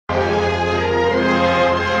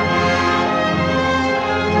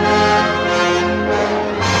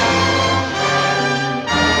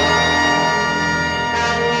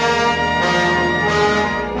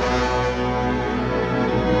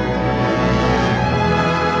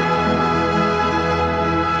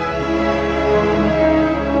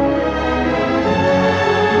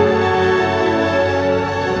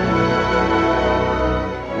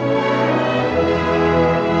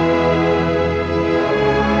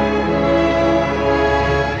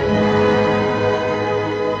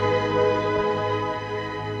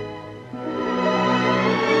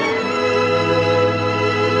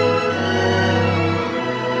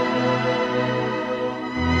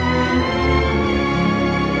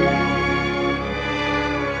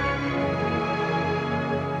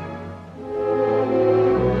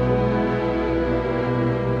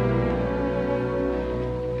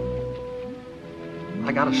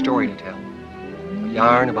a story to tell. A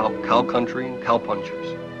yarn about cow country and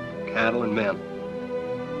cowpunchers, cattle and men.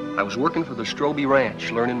 I was working for the Strobe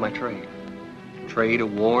Ranch, learning my trade. Trade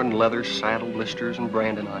of worn leather saddle blisters and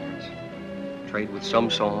branding irons. Trade with some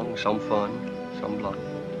song, some fun, some blood.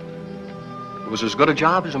 It was as good a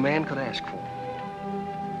job as a man could ask for.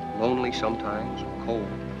 Lonely sometimes, cold.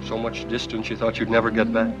 So much distance you thought you'd never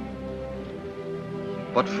get back.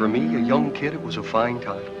 But for me, a young kid, it was a fine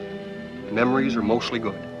time. The memories are mostly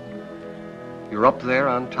good. You're up there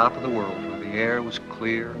on top of the world where the air was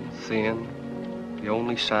clear and thin. The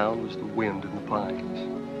only sound was the wind in the pines.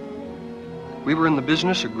 We were in the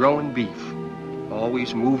business of growing beef,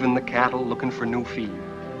 always moving the cattle, looking for new feed.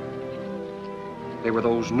 They were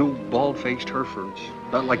those new bald-faced Herefords,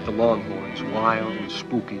 not like the Longhorns, wild and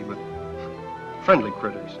spooky, but friendly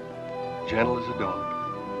critters, gentle as a dog.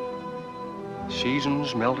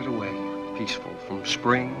 Seasons melted away, peaceful, from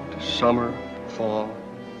spring to summer, fall,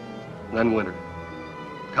 then winter.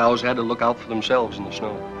 Cows had to look out for themselves in the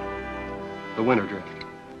snow. The winter drift.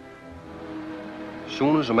 As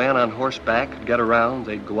soon as a man on horseback could get around,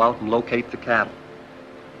 they'd go out and locate the cattle,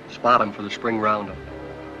 spot them for the spring roundup.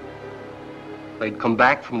 They'd come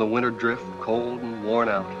back from the winter drift, cold and worn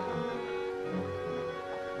out.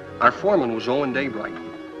 Our foreman was Owen Daybright.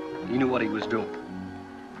 He knew what he was doing.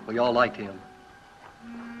 We all liked him.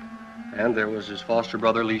 And there was his foster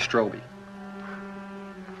brother, Lee Strobe.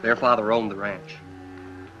 Their father owned the ranch.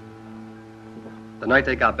 The night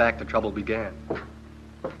they got back, the trouble began.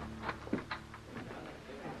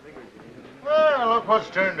 Well, look what's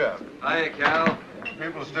turned up. Hiya, Cal.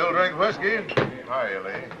 People still drink whiskey. Hiya,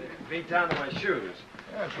 Lee. Beat down to my shoes.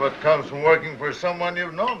 That's what comes from working for someone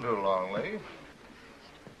you've known too long, Lee.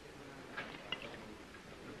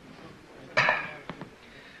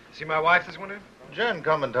 See my wife this winter? Jen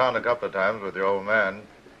come in town a couple of times with your old man.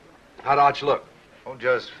 How'd Arch look? Oh,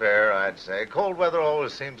 just fair, I'd say. Cold weather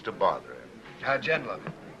always seems to bother him. How'd Jen look?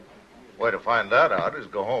 Way to find that out is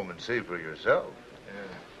go home and see for yourself.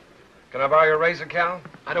 Yeah. Can I borrow your razor, Cal?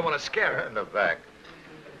 I don't want to scare her. In the back.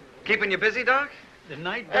 Keeping you busy, Doc? The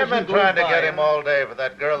night I've doesn't been go trying to by, get him all day for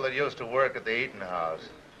that girl that used to work at the eating house.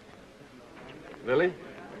 Lily?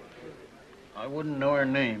 I wouldn't know her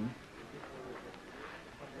name.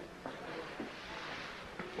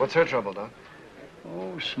 What's her trouble, Doc?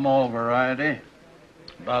 Oh, small variety.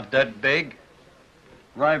 About that big.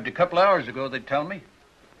 Arrived a couple hours ago, they tell me.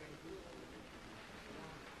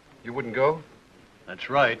 You wouldn't go? That's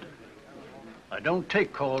right. I don't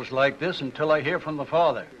take calls like this until I hear from the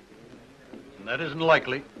father. And that isn't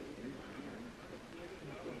likely.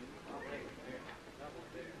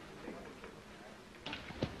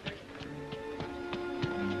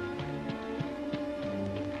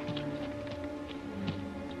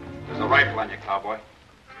 There's a rifle on you, cowboy.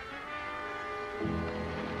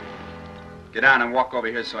 Get down and walk over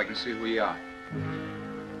here so I can see who you are.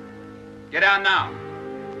 Get down now.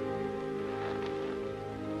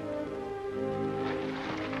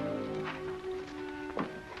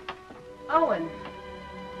 Owen,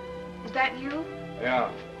 is that you?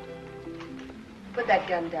 Yeah. Put that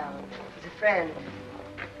gun down. He's a friend.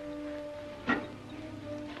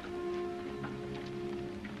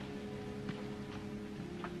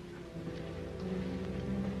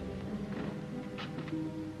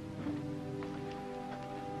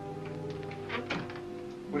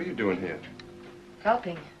 What are you doing here?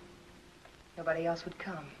 Helping. Nobody else would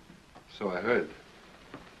come. So I heard.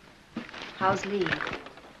 How's Lee?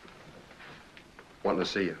 Wanting to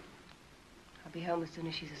see you. I'll be home as soon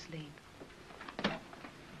as she's asleep.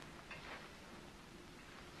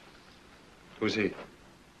 Who's he?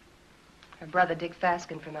 Her brother, Dick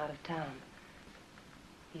Faskin, from out of town.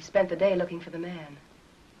 He spent the day looking for the man.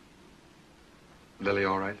 Lily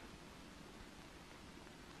all right?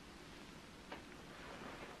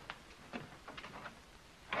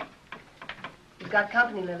 He's got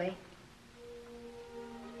company, Lily.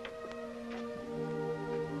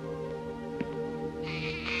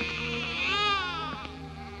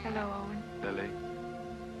 Hello, Owen. Lily?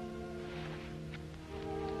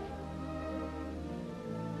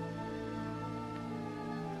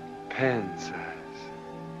 Pansies.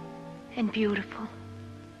 And beautiful.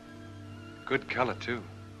 Good color, too.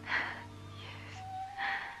 Yes.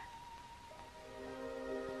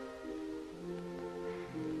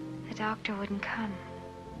 The doctor wouldn't come.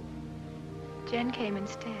 Jen came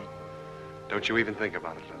instead. Don't you even think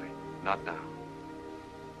about it, Lily. Not now.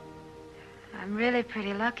 I'm really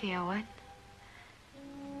pretty lucky, Owen.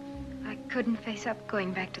 I couldn't face up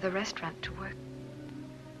going back to the restaurant to work.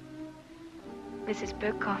 Mrs.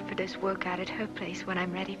 Burke offered us work out at her place when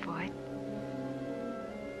I'm ready for it.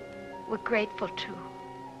 We're grateful, too.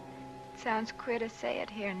 Sounds queer to say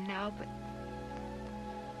it here and now, but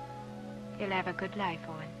he'll have a good life,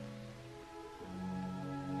 Owen.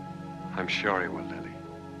 I'm sure he will, Lily.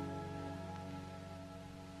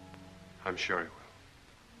 I'm sure he will.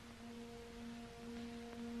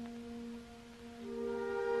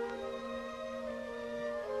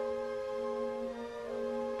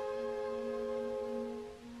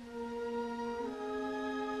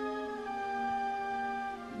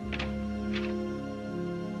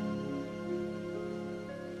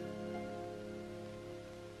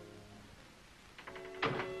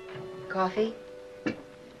 Coffee?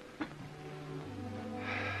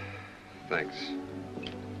 Thanks.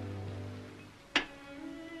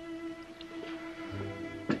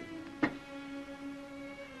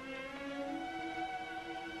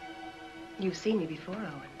 You've seen me before,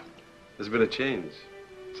 Owen. There's been a change.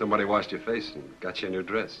 Somebody washed your face and got you a new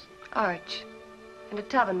dress. Arch. And a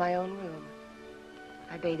tub in my own room.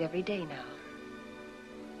 I bathe every day now.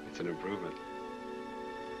 It's an improvement.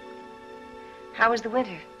 How was the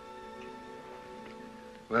winter?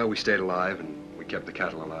 Well, we stayed alive and we kept the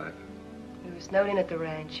cattle alive. We were snowed in at the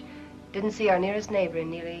ranch. Didn't see our nearest neighbor in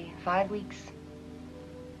nearly 5 weeks.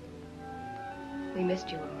 We missed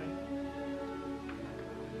you, Owen.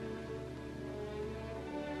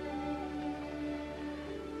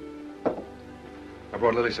 I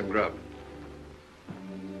brought Lily some grub.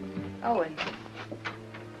 Owen.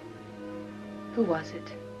 Who was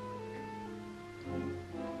it?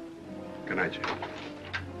 Good night, Jane.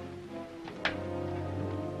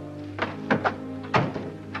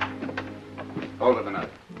 Hold it a minute.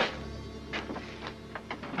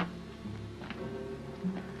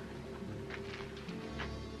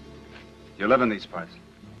 You live in these parts?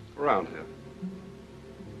 Around here.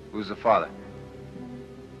 Who's the father?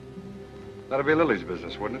 That'll be Lily's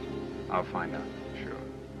business, wouldn't it? I'll find out. Sure.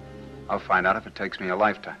 I'll find out if it takes me a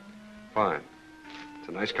lifetime. Fine. It's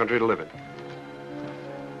a nice country to live in.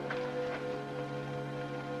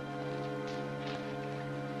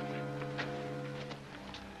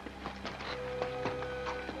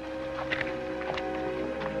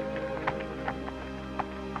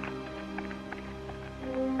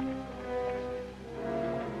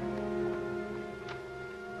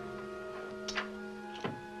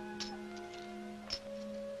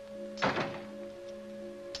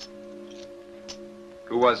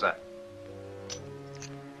 Who was that?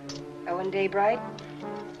 Owen Daybright?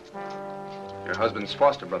 Your husband's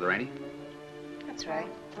foster brother, ain't he? That's right.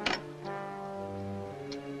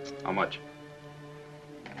 How much?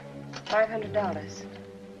 $500.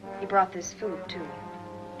 He brought this food, too.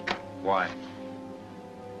 Why?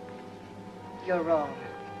 You're wrong.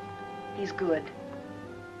 He's good.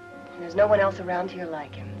 And there's no one else around here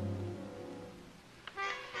like him.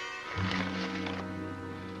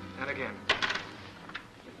 And again.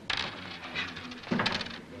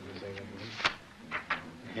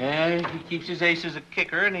 Yeah, he keeps his ace as a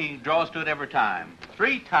kicker, and he draws to it every time.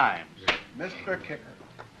 3 times. Mr. Kicker.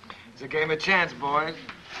 It's a game of chance, boys.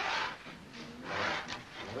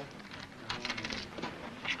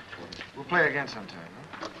 We'll play again sometime,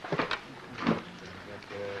 huh?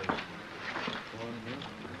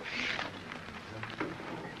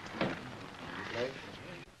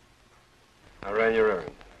 I ran your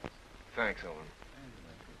errand. Thanks, Owen.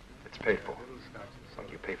 It's paid for. It's like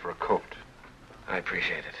you pay for a coat. I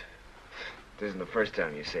appreciate it. This isn't the first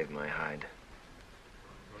time you saved my hide.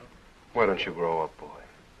 Why don't you grow up, boy?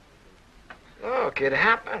 Look, it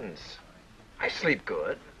happens. I sleep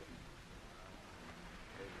good.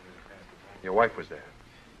 Your wife was there.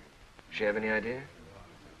 She have any idea?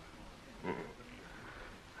 Mm-mm.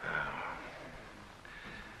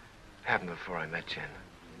 Happened before I met Jen.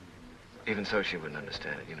 Even so, she wouldn't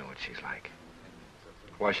understand it. You know what she's like.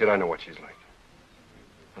 Why should I know what she's like?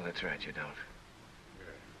 Well, that's right, you don't.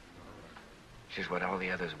 She's what all the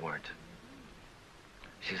others weren't.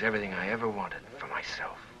 She's everything I ever wanted for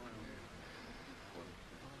myself.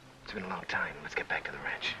 It's been a long time. Let's get back to the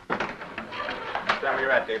ranch. Stand where you're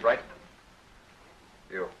at, Daybright.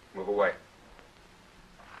 You, move away.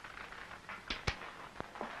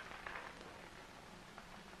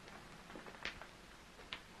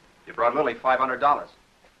 You brought Lily $500.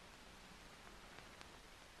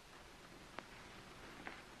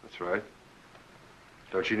 That's right.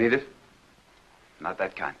 Don't you need it? Not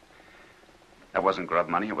that kind. That wasn't grub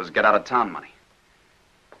money. It was get-out-of-town money.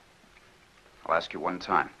 I'll ask you one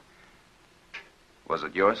time. Was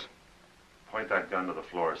it yours? Point that gun to the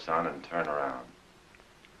floor, son, and turn around.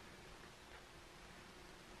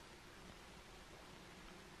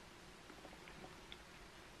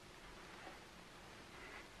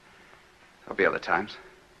 There'll be other times.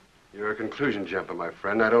 You're a conclusion jumper, my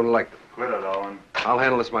friend. I don't like them. Quit it, Owen. I'll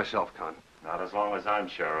handle this myself, Con. Not as long as I'm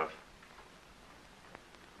sheriff.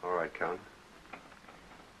 All right, Con.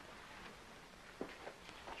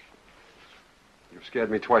 You've scared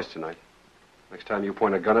me twice tonight. Next time you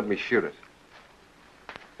point a gun at me, shoot it.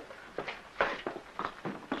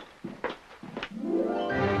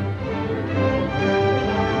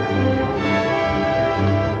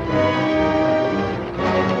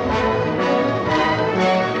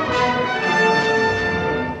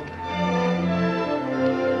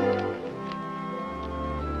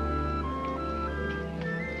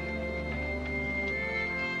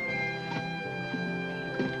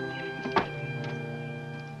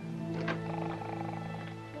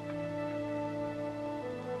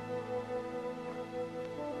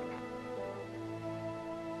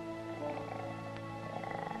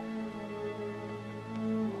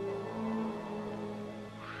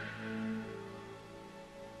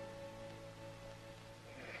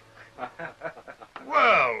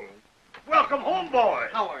 Well, welcome home, boy.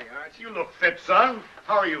 How are you, Arch? You look fit, son.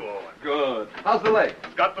 How are you, Owen? Good. How's the leg?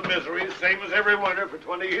 Got the misery, same as every winter for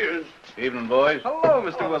 20 years. Evening, boys. Hello,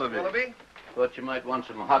 Mr. Willoughby. Willoughby? Thought you might want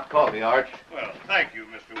some hot coffee, Arch. Well, thank you,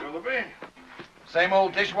 Mr. Willoughby. Same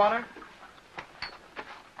old dishwater?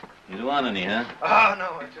 You don't want any, huh? Oh,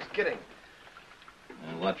 no, I'm just kidding.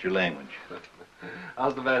 Watch your language.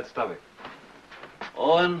 How's the bad stomach?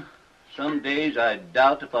 Owen, some days I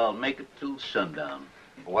doubt if I'll make it till sundown.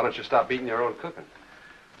 Well, why don't you stop eating your own cooking?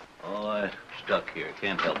 Oh, I'm stuck here.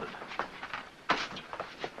 Can't help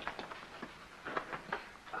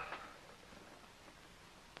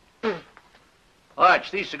it.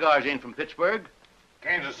 Arch, these cigars ain't from Pittsburgh.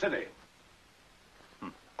 Kansas City.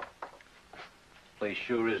 Place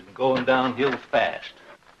sure is going downhill fast.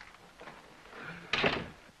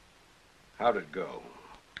 How'd it go?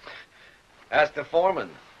 Ask the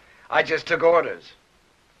foreman. I just took orders.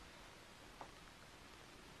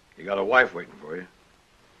 You got a wife waiting for you.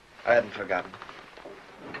 I hadn't forgotten.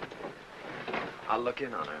 I'll look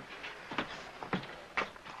in on her.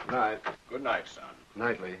 Night. Good night, son.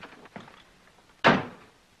 Nightly.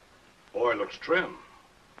 Boy looks trim.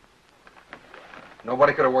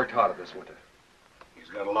 Nobody could have worked harder this winter. He's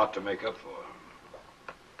got a lot to make up for.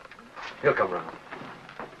 He'll come round.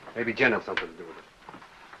 Maybe Jen has something to do with it.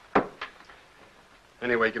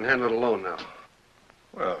 Anyway, you can handle it alone now.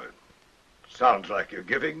 Well, it sounds like you're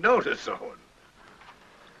giving notice, Owen.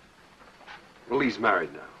 Well, Lee's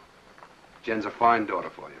married now. Jen's a fine daughter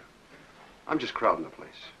for you. I'm just crowding the place.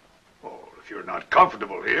 Oh, if you're not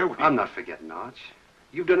comfortable here, I'm not forgetting, Arch.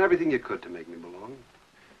 You've done everything you could to make me belong.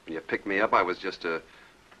 When you picked me up, I was just a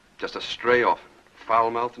stray orphan,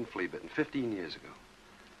 foul-mouthed and flea-bitten, 15 years ago.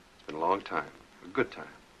 It's been a long time, a good time.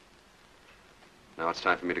 Now it's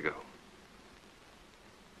time for me to go.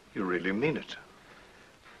 You really mean it.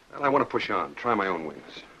 Well, I want to push on, try my own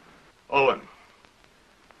wings. Owen.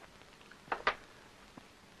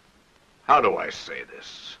 How do I say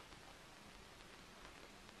this?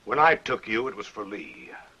 When I took you, it was for Lee.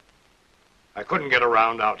 I couldn't get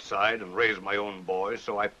around outside and raise my own boys,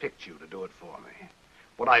 so I picked you to do it for me.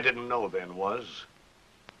 What I didn't know then was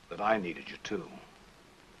that I needed you too.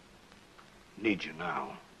 Need you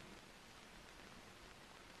now.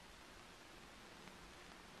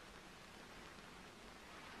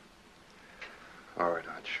 All right,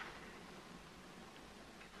 Arch.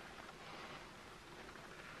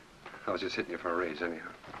 I was just hitting you for a raise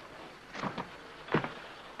anyhow.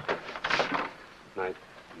 Night.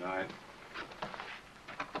 Night.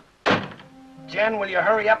 Jen, will you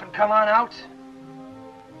hurry up and come on out?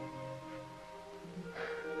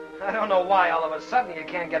 I don't know why all of a sudden you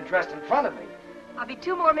can't get dressed in front of me. I'll be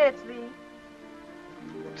 2 more minutes, Lee.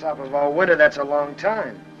 The top of all winter, that's a long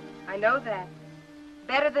time. I know that.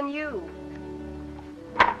 Better than you.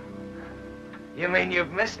 You mean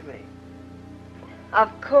you've missed me? Of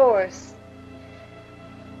course.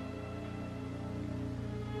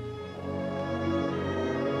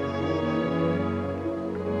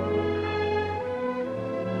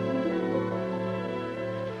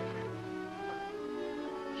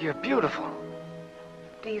 You're beautiful.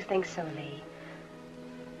 Do you think so, Lee?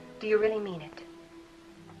 Do you really mean it?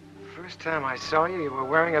 First time I saw you, you were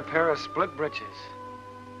wearing a pair of split breeches.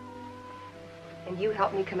 And you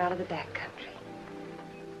helped me come out of the back country.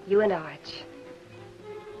 You and Arch.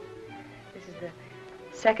 This is the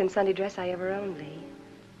second Sunday dress I ever owned, Lee.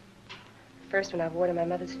 First one I wore to my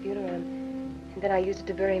mother's funeral, and then I used it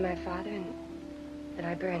to bury my father, and then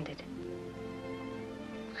I burned it.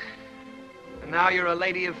 And now you're a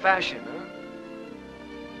lady of fashion, huh?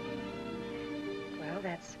 Well,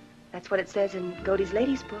 that's what it says in Godey's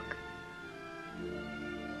Ladies book.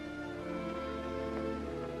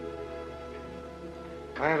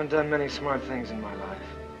 I haven't done many smart things in my life,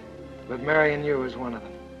 but marrying you is one of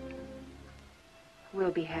them.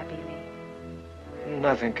 We'll be happy, Lee.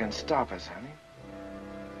 Nothing can stop us, honey.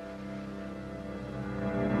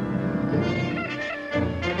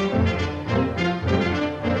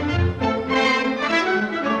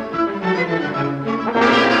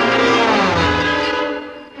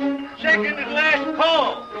 Second and last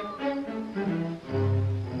call.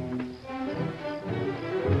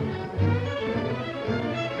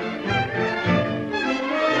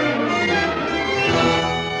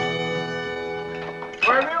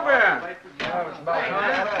 Where have you been?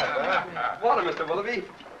 Water, Mr. Willoughby.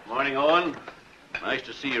 Morning, Owen. Nice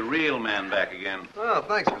to see a real man back again. Oh,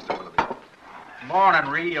 thanks, Mr. Willoughby. Morning,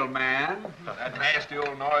 real man. That nasty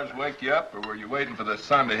old noise wake you up, or were you waiting for the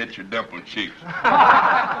sun to hit your dimpled cheeks?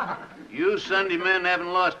 You Sunday men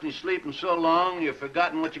haven't lost any sleep in so long, you've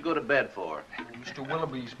forgotten what you go to bed for. Mr.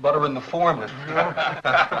 Willoughby's buttering the foreman.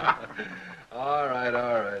 All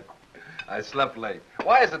right. I slept late.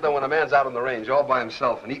 Why is it, though, when a man's out on the range all by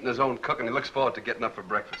himself and eating his own cooking, he looks forward to getting up for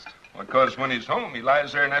breakfast? Because when he's home, he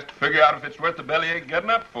lies there and has to figure out if it's worth the bellyache getting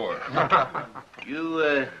up for.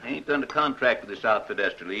 You ain't done a contract with this outfit,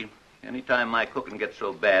 Esterly. Anytime my cooking gets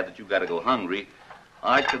so bad that you got to go hungry,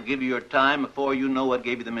 I shall give you your time before you know what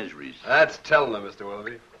gave you the miseries. That's telling him, Mr.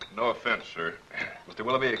 Willoughby. No offense, sir. Mr.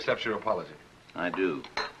 Willoughby accepts your apology. I do.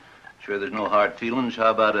 Sure there's no hard feelings.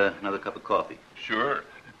 How about another cup of coffee? Sure.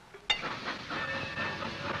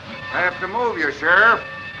 I have to move you, Sheriff.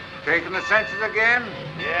 Taking the census again?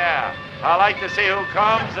 Yeah. I like to see who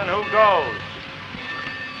comes and who goes.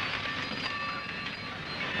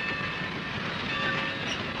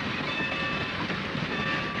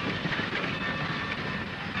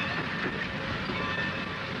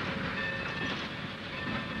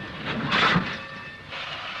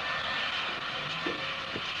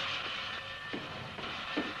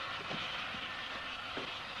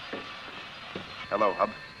 Hello, Hub.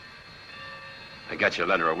 I got your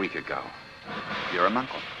letter a week ago. You're an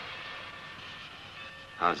uncle.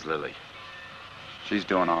 How's Lily? She's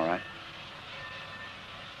doing all right.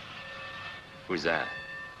 Who's that?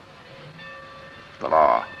 The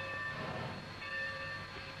law.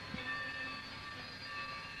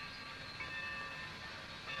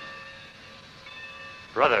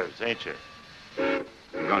 Brothers, ain't you?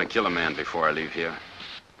 I'm going to kill a man before I leave here.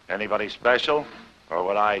 Anybody special? Or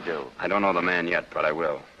what I do? I don't know the man yet, but I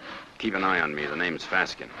will. Keep an eye on me. The name's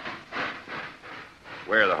Faskin.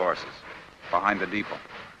 Where are the horses? Behind the depot.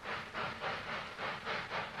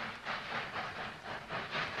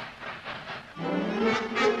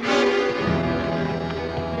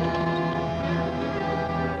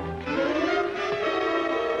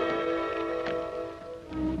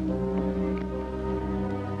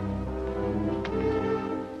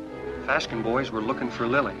 Faskin boys were looking for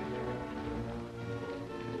Lily.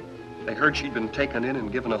 They heard she'd been taken in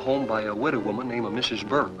and given a home by a widow woman named Mrs.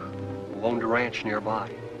 Burke, who owned a ranch nearby.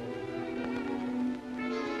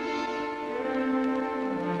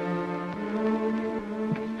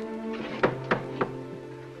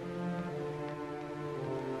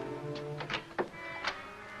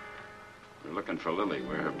 We're looking for Lily.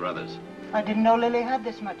 We're her brothers. I didn't know Lily had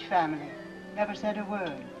this much family. Never said a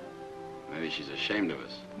word. Maybe she's ashamed of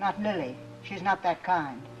us. Not Lily. She's not that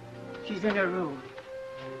kind. She's in her room.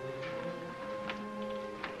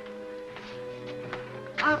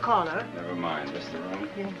 I'll call her. Never mind. This the room?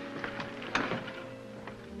 Yeah.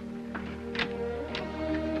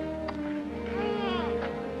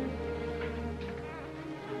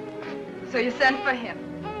 So you sent for him?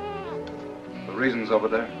 The reason's over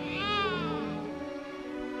there.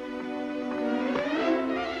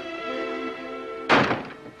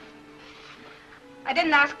 I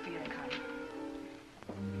didn't ask for you to come.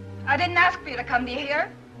 I didn't ask for you to come, do you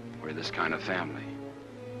hear? We're this kind of family.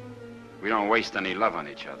 We don't waste any love on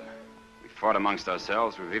each other. We fought amongst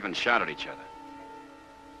ourselves. We've even shot at each other.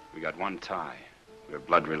 We got one tie. We're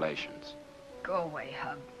blood relations. Go away,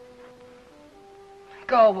 Hub.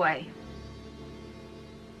 Go away.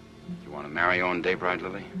 You want to marry Owen Daybright,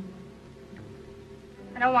 Lily?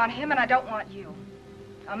 I don't want him and I don't want you.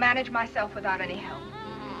 I'll manage myself without any help.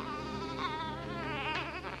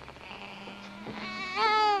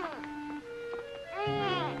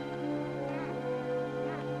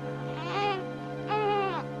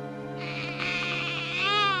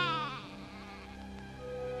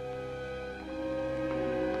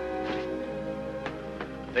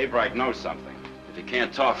 Daybright knows something. If he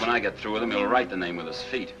can't talk when I get through with him, he'll write the name with his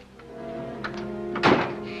feet.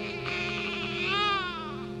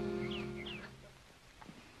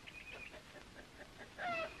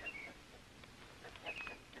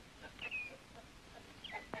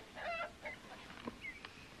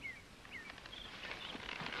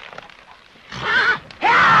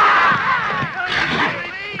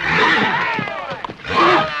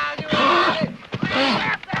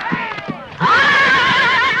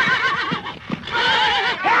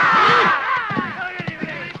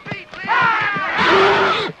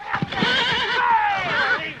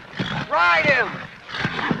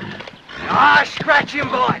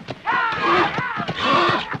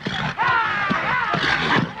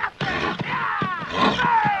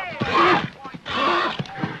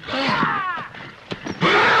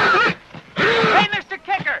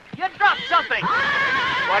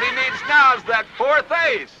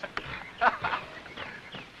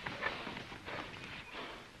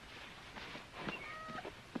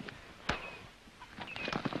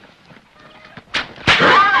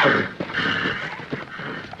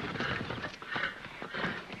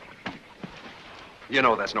 You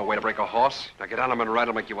know that's no way to break a horse. Now get on him and ride.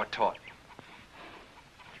 I'll make you a taut.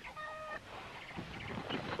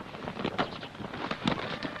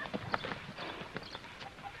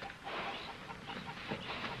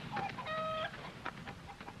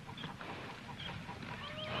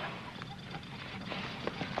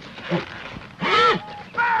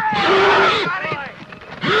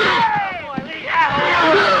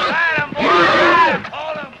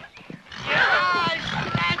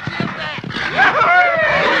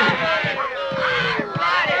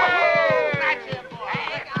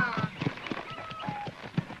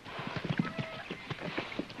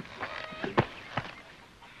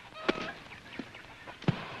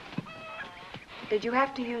 Did you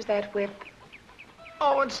have to use that whip?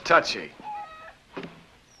 Oh, it's touchy.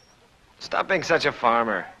 Stop being such a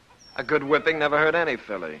farmer. A good whipping never hurt any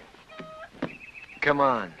filly. Come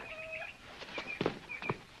on.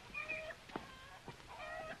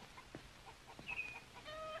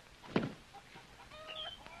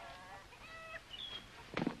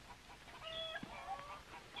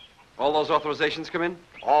 All those authorizations come in?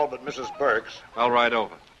 All but Mrs. Burke's. I'll ride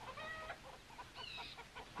over.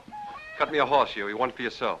 Cut me a horse, Huey. One for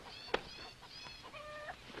yourself.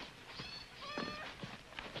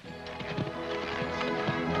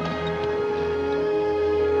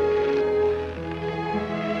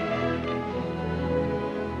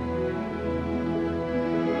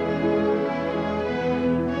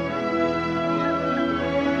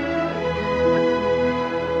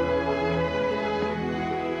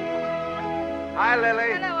 Hi,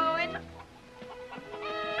 Lily. Hello, Owen.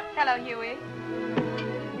 Hello, Huey.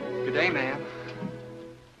 Good day, ma'am.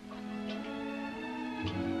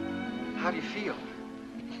 How do you feel?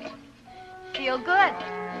 Feel good.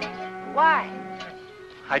 Why?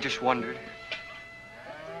 I just wondered.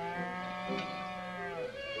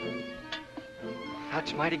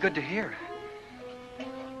 That's mighty good to hear.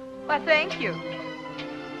 Why, thank you.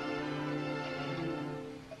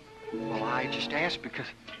 Well, I just asked because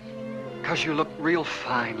you look real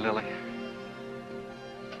fine, Lily.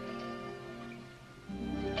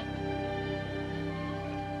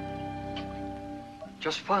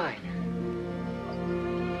 Just fine.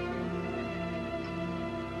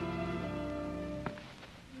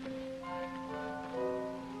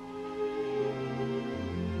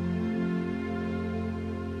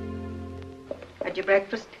 Had your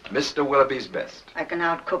breakfast? Mr. Willoughby's best. I can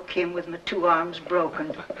outcook him with my 2 arms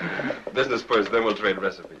broken. Business first, then we'll trade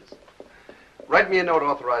recipes. Write me a note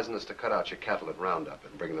authorizing us to cut out your cattle at Roundup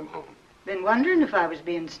and bring them home. Been wondering if I was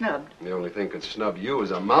being snubbed. The only thing could snub you is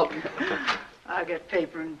a mountain. I'll get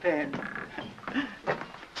paper and pen.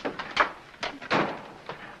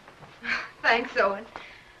 Thanks, Owen.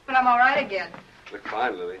 But I'm all right again. Look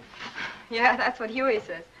fine, Lily. Yeah, that's what Huey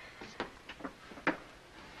says.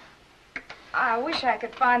 I wish I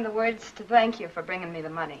could find the words to thank you for bringing me the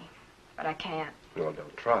money, but I can't. Well,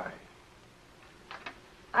 don't try.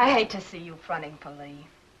 I hate to see you fronting for Lee.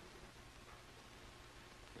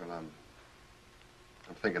 Well, I'm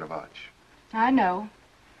thinking of Arch. I know.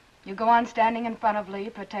 You go on standing in front of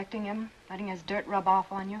Lee, protecting him, letting his dirt rub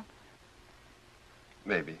off on you.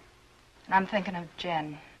 Maybe. And I'm thinking of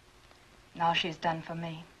Jen and all she's done for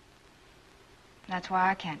me. That's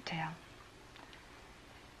why I can't tell.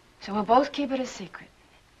 So we'll both keep it a secret.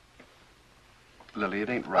 Lily, it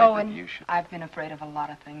ain't right Owen, that you should... I've been afraid of a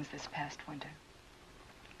lot of things this past winter.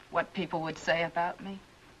 What people would say about me,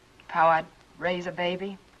 how I'd raise a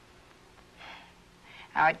baby,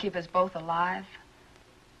 how I'd keep us both alive.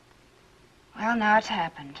 Well, now it's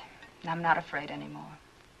happened, and I'm not afraid anymore.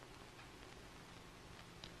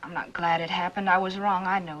 I'm not glad it happened. I was wrong.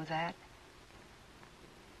 I know that.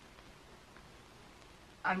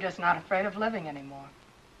 I'm just not afraid of living anymore.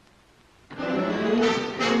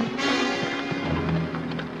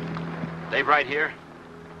 Dave right here?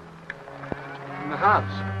 In the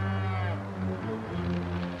house.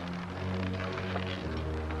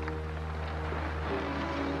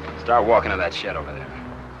 Start walking to that shed over there.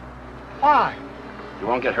 Why? You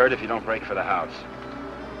won't get hurt if you don't break for the house.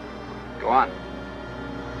 Go on.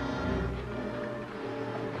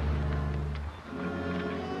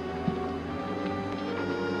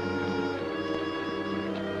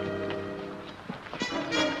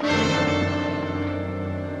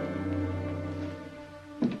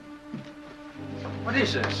 What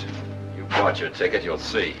is this? You bought your ticket, you'll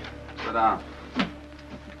see. Sit down.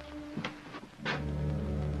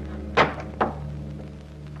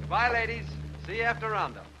 Bye, ladies. See you after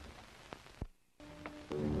Roundup.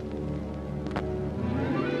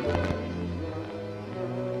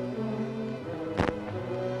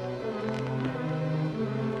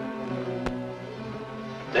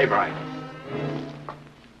 Dave Wright.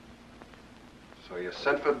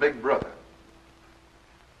 Sent for Big Brother.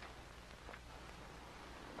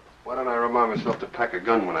 Why don't I remind myself to pack a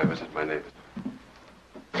gun when I visit my neighbors?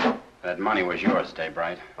 That money was yours,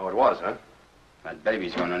 Daybright. Oh, it was, huh? That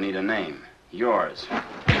baby's gonna need a name. Yours.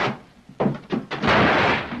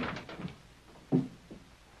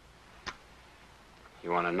 You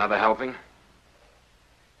want another helping?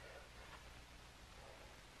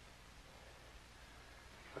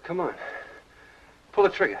 Well, come on. Pull the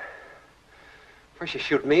trigger. First you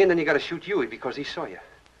shoot me, and then you gotta shoot Huey because he saw you.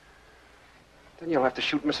 Then you'll have to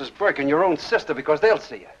shoot Mrs. Burke and your own sister because they'll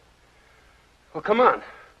see you. Well, come on.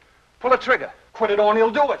 Pull the trigger. Quit it or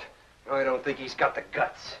he'll do it. I don't think he's got the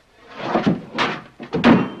guts.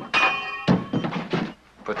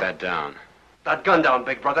 Put that down. That gun down,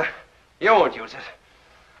 Big Brother. You won't use it.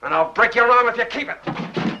 And I'll break your arm if you keep it.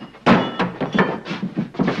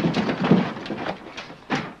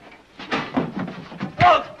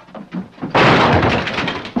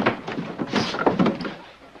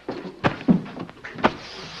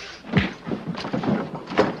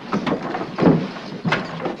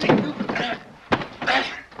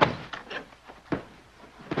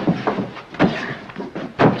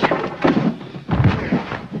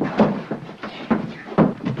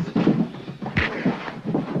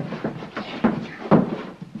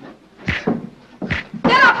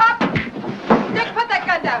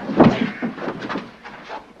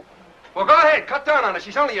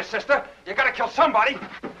 She's only your sister. You gotta kill somebody.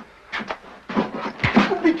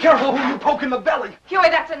 Be careful who you poke in the belly. Huey,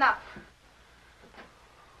 that's enough.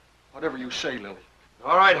 Whatever you say, Lily.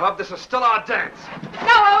 All right, Hub, this is still our dance.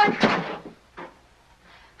 No, Owen!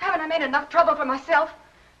 Haven't I made enough trouble for myself?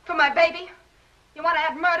 For my baby? You want to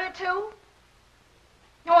add murder, too?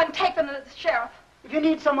 Owen, take them to the sheriff. If you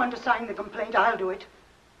need someone to sign the complaint, I'll do it.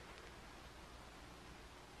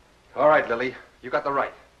 All right, Lily. You got the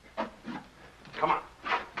right. Come on.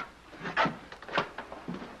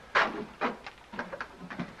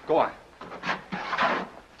 Go on.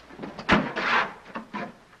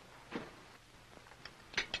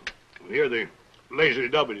 Here, the Lazy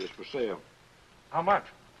W is for sale. How much?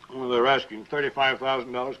 Well, they're asking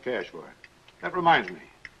 $35,000 cash for it. That reminds me.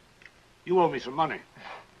 You owe me some money.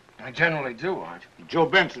 I generally do, Arch. Joe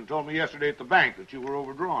Benson told me yesterday at the bank that you were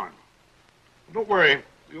overdrawn. Don't worry.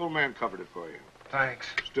 The old man covered it for you. Thanks.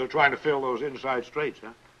 Still trying to fill those inside straights,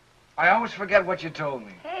 huh? I always forget what you told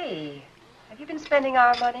me. Hey, have you been spending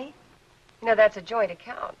our money? You know, that's a joint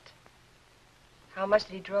account. How much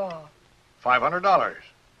did he draw? $500.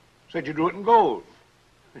 Said you drew it in gold.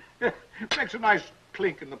 Makes a nice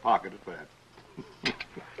clink in the pocket at that.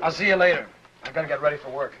 I'll see you later. I've got to get ready for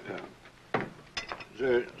work. Yeah. Is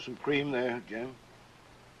there some cream there, Jim?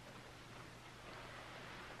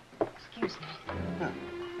 Excuse me. Huh.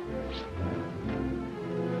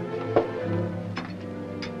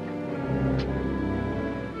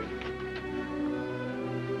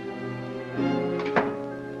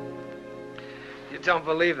 You don't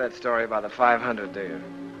believe that story about the 500, do you?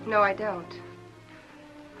 No, I don't.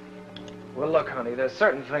 Well, look, honey, there's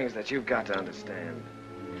certain things that you've got to understand.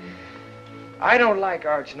 I don't like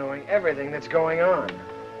Arch knowing everything that's going on.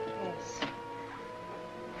 Yes.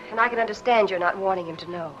 And I can understand you're not wanting him to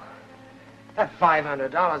know. That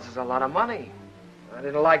 $500 is a lot of money. I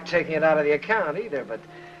didn't like taking it out of the account either, but,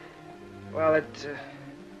 well,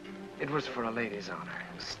 it was for a lady's honor.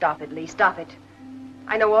 Stop it, Lee, stop it.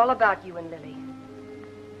 I know all about you and Lily.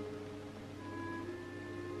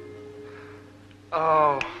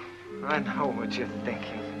 Oh, I know what you're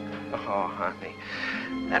thinking. Oh, honey,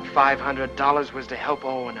 that $500 was to help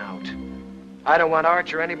Owen out. I don't want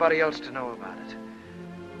Arch or anybody else to know about it.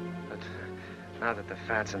 But now that the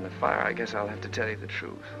fat's in the fire, I guess I'll have to tell you the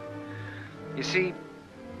truth. You see,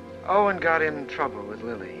 Owen got in trouble with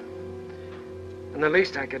Lily. And the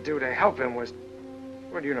least I could do to help him was...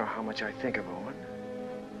 Well, you know how much I think of Owen.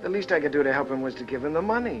 The least I could do to help him was to give him the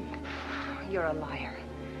money. You're a liar.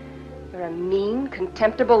 You're a mean,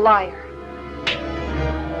 contemptible liar.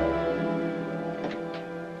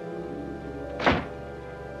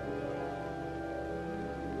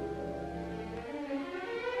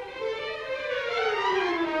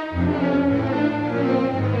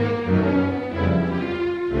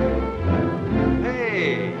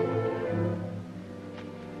 Hey!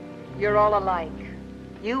 You're all alike.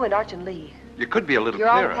 You and Arch and Lee. You could be a little You're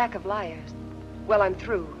all clearer. a pack of liars. Well, I'm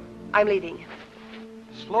through. I'm leaving.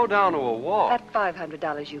 Slow down to a walk. That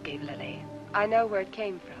 $500 you gave Lily, I know where it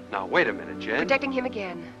came from. Now, wait a minute, Jen. Protecting him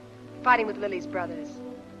again. Fighting with Lily's brothers.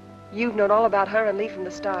 You've known all about her and Lee from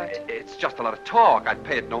the start. It's just a lot of talk. I'd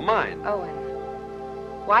pay it no mind. Owen,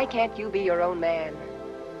 why can't you be your own man?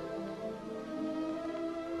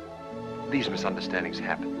 these misunderstandings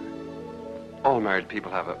happen. All married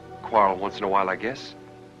people have a quarrel once in a while, I guess.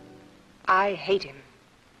 I hate him.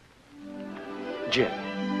 Jen.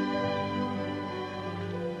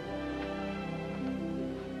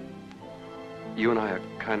 You and I are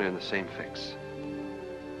kind of in the same fix.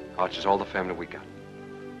 Arch is all the family we got.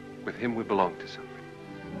 With him, we belong to something.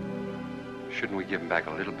 Shouldn't we give him back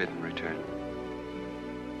a little bit in return?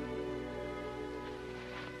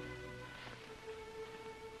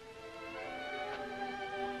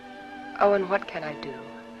 Owen, what can I do?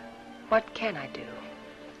 What can I do?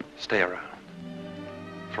 Stay around.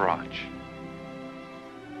 For Arch.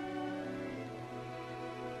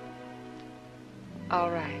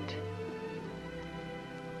 All right.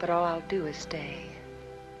 But all I'll do is stay.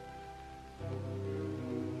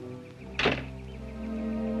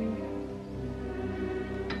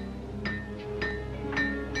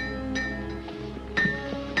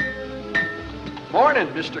 Morning,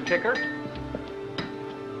 Mr. Kicker.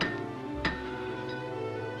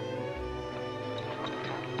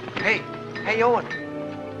 Hey, Owen.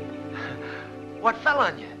 What fell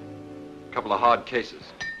on you? A couple of hard cases.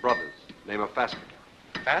 Brothers. Name of Faskin.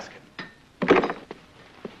 Faskin?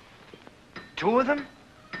 Two of them?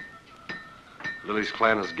 Lily's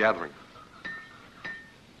clan is gathering.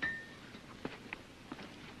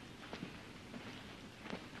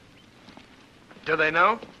 Do they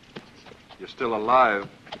know? You're still alive.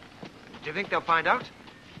 Do you think they'll find out?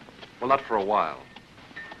 Well, not for a while.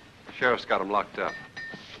 Sheriff's got them locked up.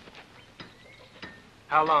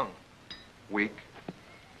 How long? Week.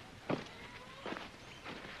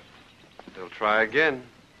 They'll try again.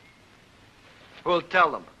 Who'll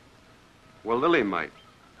tell them? Well, Lily might.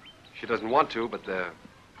 She doesn't want to, but they're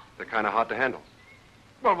kind of hard to handle.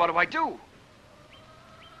 Well, what do I do?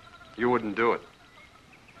 You wouldn't do it.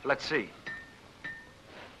 Let's see.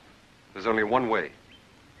 There's only one way.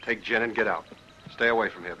 Take Jen and get out. Stay away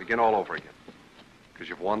from here. Begin all over again. Because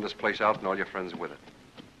you've won this place out and all your friends with it.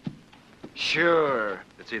 Sure.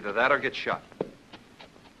 It's either that or get shot.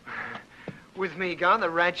 With me gone, the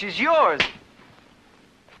ranch is yours.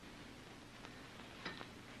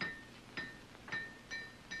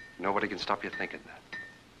 Nobody can stop you thinking that.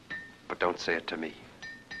 But don't say it to me.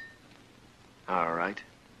 All right.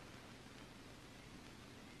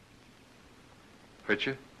 Hurt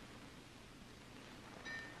you?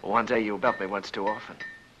 One day you'll help me once too often.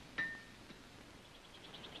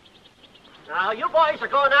 Now, you boys are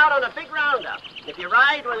going out on a big roundup. If you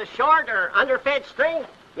ride with a short or underfed string,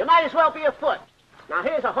 you might as well be afoot. Now,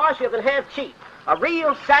 here's a horse you can have cheap. A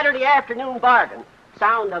real Saturday afternoon bargain.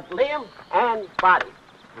 Sound of limb and body.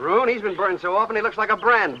 Roon, he's been burned so often he looks like a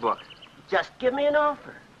brand book. Just give me an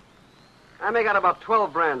offer. I make out about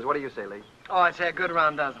 12 brands. What do you say, Lee? Oh, I'd say a good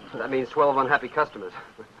round dozen. That means 12 unhappy customers.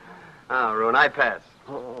 Oh, Roon, I pass.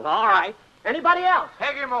 Oh, all right. Anybody else?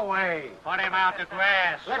 Take him away. Put him out to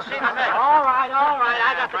grass. Let's see the next. All right.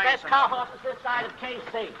 I got the best cow horses this side of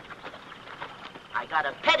KC. I got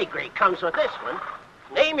a pedigree comes with this one.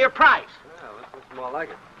 Name your price. Well, this looks more like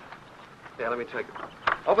it. Yeah, let me take it.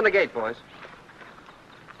 Open the gate, boys.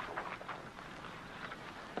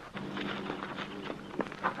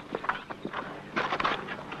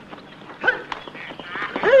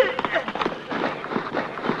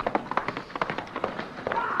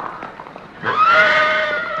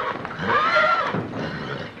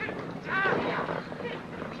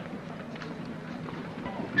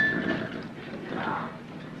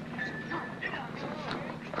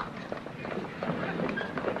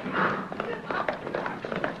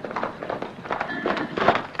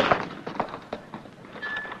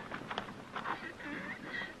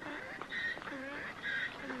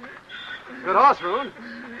 Good horse, Roon.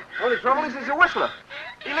 Only trouble is he's a whistler.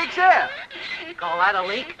 He leaks air. Call that a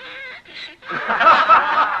leak?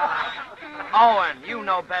 Owen, you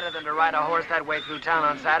know better than to ride a horse that way through town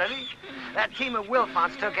on Saturday. That team of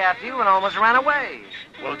Wilfonts took after you and almost ran away.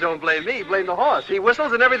 Well, don't blame me. Blame the horse. He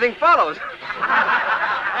whistles and everything follows.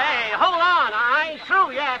 Hey, hold on. I ain't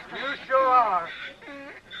through yet. You sure are.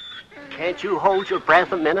 Can't you hold your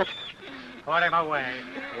breath a minute? Put him away.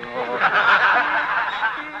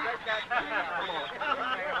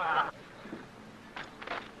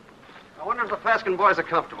 I wonder if the Faskin boys are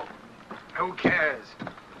comfortable. Who cares?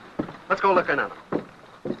 Let's go look in on them.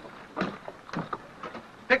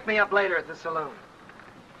 Pick me up later at the saloon.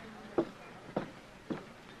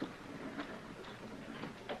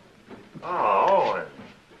 Oh, Owen.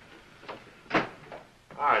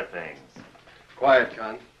 How are things? Quiet,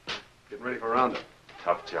 Con. Getting ready for roundup.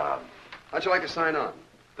 Tough job. How'd you like to sign on?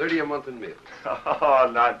 30 a month in meals. Oh,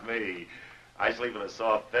 not me. I sleep in a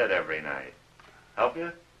soft bed every night. Help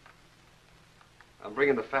you? I'm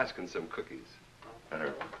bringing the Faskins some cookies.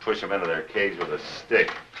 Better push them into their cage with a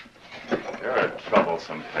stick. They're a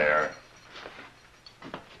troublesome pair.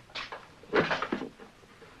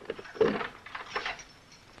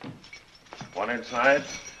 One inside?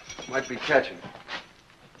 Might be catching.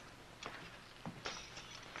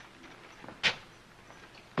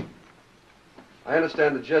 I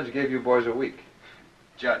understand the judge gave you boys a week.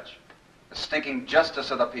 Judge, the stinking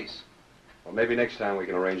justice of the peace. Well, maybe next time we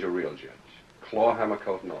can arrange a real judge. Claw, hammer,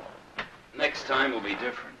 coat, and all. Next time will be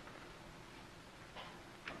different.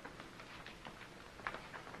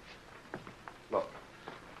 Look.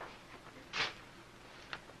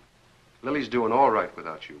 Lily's doing all right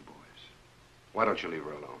without you boys. Why don't you leave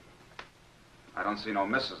her alone? I don't see no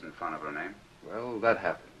missus in front of her name. Well, that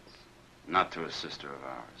happens. Not to a sister of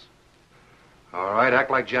ours. All right, act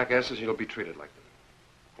like jackasses and you'll be treated like them.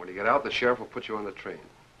 When you get out, the sheriff will put you on the train.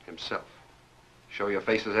 Himself. Show your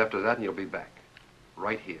faces after that and you'll be back.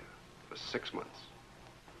 Right here. For 6 months.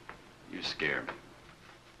 You scare me.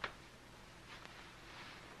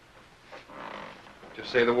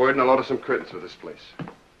 Just say the word and I'll order some curtains for this place.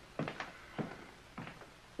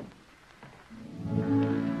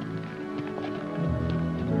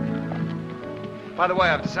 By the way,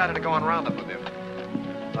 I've decided to go on roundup with you.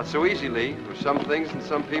 Not so easy, Lee. There's some things and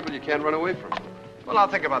some people you can't run away from. Well, I'll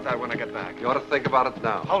think about that when I get back. You ought to think about it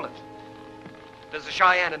now. Hold it. There's a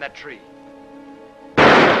Cheyenne in that tree.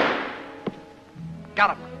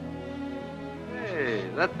 Got him. Hey,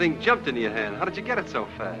 that thing jumped into your hand. How did you get it so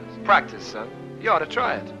fast? Practice, son. You ought to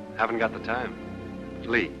try it. Haven't got the time.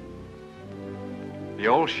 Lee. The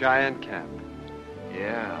old Cheyenne cap.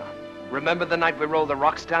 Yeah. Remember the night we rolled the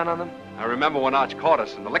rocks down on them? I remember when Arch caught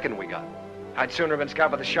us and the licking we got. I'd sooner have been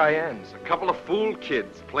scalped by the Cheyennes. A couple of fool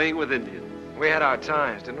kids playing with Indians. We had our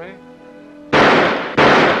times, didn't we?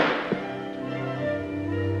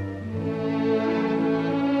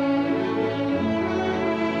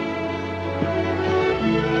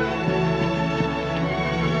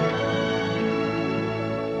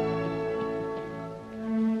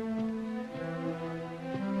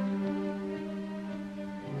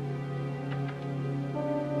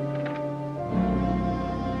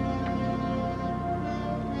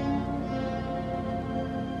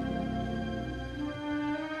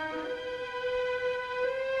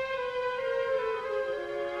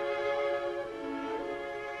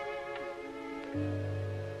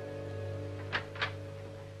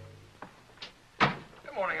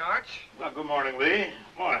 Well, good morning, Lee.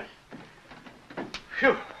 Morning.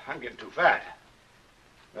 Phew, I'm getting too fat.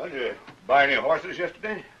 Well, did you buy any horses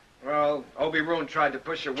yesterday? Well, Obie Roon tried to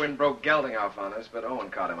push a wind-broke gelding off on us, but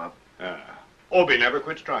Owen caught him up. Obie never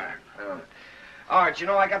quits trying. Arch, you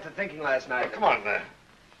know, I got to thinking last night. Come on,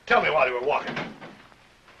 tell me while you were walking.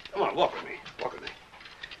 Come on, walk with me. Walk with me.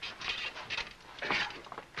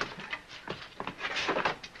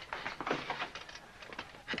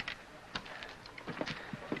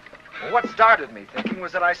 Well, what started me thinking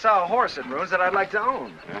was that I saw a horse at Roon's that I'd like to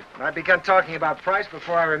own. Yeah? And I begun talking about price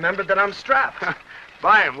before I remembered that I'm strapped.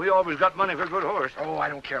 Buy him. We always got money for a good horse. Oh, I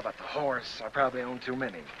don't care about the horse. I probably own too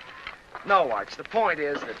many. No, Arch, the point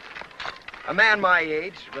is that a man my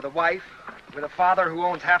age, with a wife, with a father who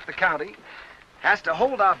owns half the county, has to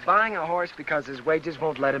hold off buying a horse because his wages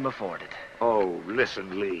won't let him afford it. Oh,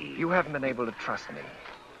 listen, Lee. You haven't been able to trust me.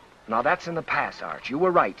 Now, that's in the past, Arch. You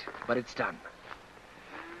were right, but it's done.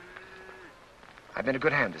 I've been a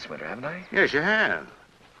good hand this winter, haven't I? Yes, you have.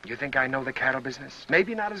 You think I know the cattle business?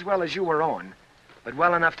 Maybe not as well as you or Owen, but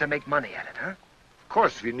well enough to make money at it, huh? Of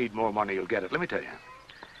course, if you need more money, you'll get it. Let me tell you.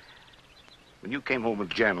 When you came home with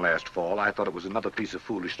Jen last fall, I thought it was another piece of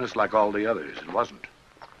foolishness like all the others. It wasn't.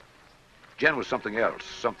 Jen was something else,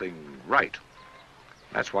 something right.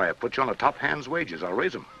 That's why I put you on a top hand's wages. I'll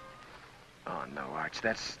raise them. Oh, no, Arch,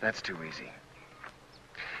 that's too easy.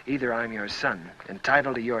 Either I'm your son,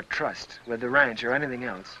 entitled to your trust with the ranch or anything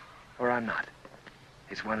else, or I'm not.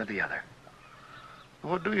 It's one or the other.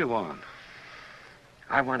 What do you want?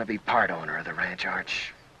 I want to be part owner of the ranch,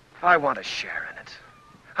 Arch. I want a share in it.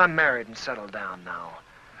 I'm married and settled down now.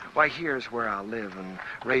 Why, here's where I'll live and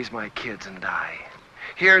raise my kids and die.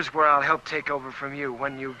 Here's where I'll help take over from you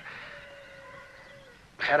when you've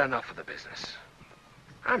had enough of the business.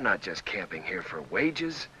 I'm not just camping here for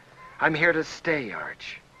wages. I'm here to stay,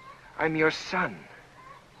 Arch. I'm your son.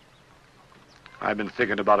 I've been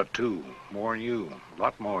thinking about it, too. More than you. A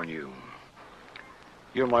lot more than you.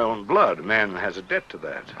 You're my own blood. A man has a debt to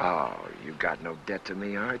that. Oh, you got no debt to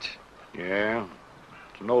me, Arch. Yeah,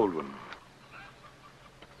 it's an old one.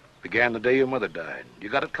 Began the day your mother died. You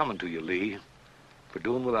got it coming to you, Lee. For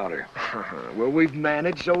doing without her. Well, we've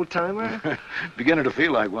managed, old-timer. Beginning to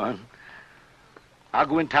feel like one. I'll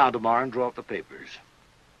go in town tomorrow and draw up the papers.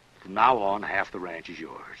 From now on, half the ranch is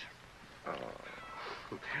yours. Oh.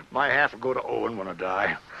 My half will go to Owen when I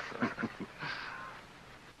die.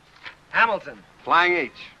 Hamilton. Flying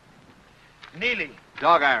H. Neely.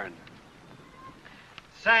 Dog iron.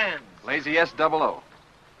 Sands. Lazy S double O.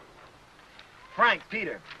 Frank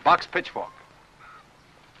Peter. Box pitchfork.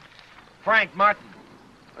 Frank Martin.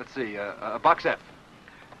 Let's see, box F.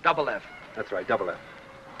 Double F. That's right, double F.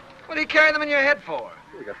 What do you carry them in your head for?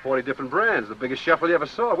 We got 40 different brands. The biggest shuffle you ever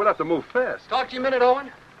saw. We'll have to move fast. Talk to you a minute,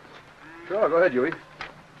 Owen. Sure, go ahead, Huey.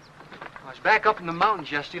 I was back up in the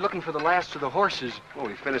mountains yesterday looking for the last of the horses. Well,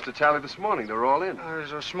 we finished the tally this morning. They're all in.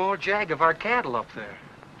 There's a small jag of our cattle up there.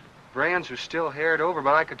 Brands was still haired over,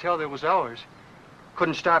 but I could tell they was ours.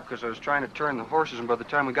 Couldn't stop because I was trying to turn the horses, and by the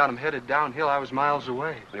time we got them headed downhill, I was miles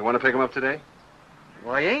away. You want to pick them up today?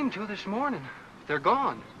 Well, I aimed to this morning. But they're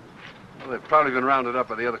gone. Well, they've probably been rounded up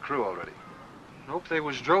by the other crew already. Nope, they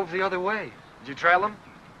was drove the other way. Did you trail them?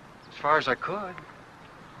 As far as I could.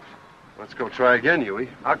 Let's go try again, Huey.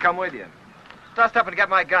 I'll come with you. Dust up and get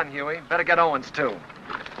my gun, Huey. Better get Owen's, too.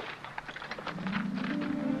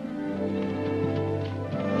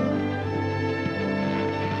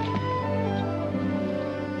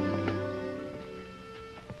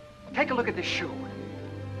 Take a look at this shoe.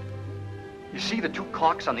 You see the two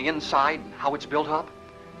clocks on the inside and how it's built up?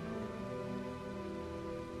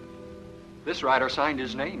 This rider signed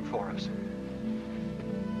his name for us.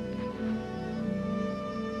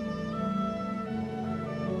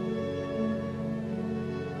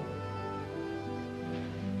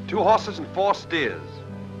 Two horses and 4 steers.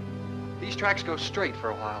 These tracks go straight for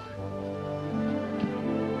a while.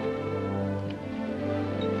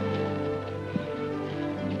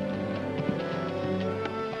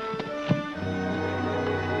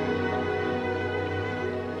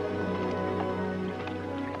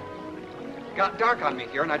 It got dark on me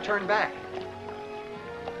here, and I turned back.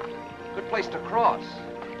 Good place to cross.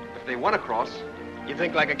 If they want to cross. You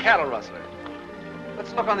think like a cattle rustler.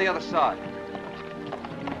 Let's look on the other side.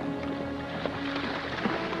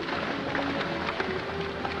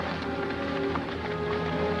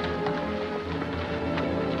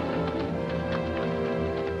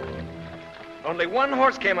 Only one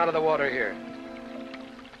horse came out of the water here.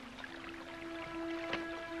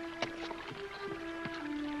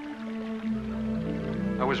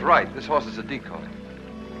 I was right. This horse is a decoy.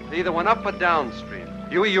 They either went up or downstream.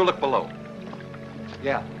 Huey, you look below.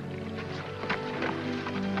 Yeah.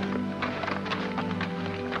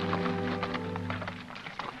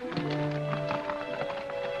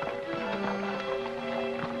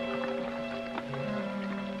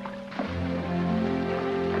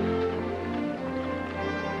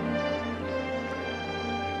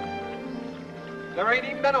 There ain't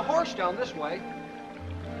even been a horse down this way.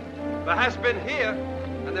 There has been here,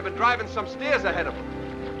 and they've been driving some steers ahead of them.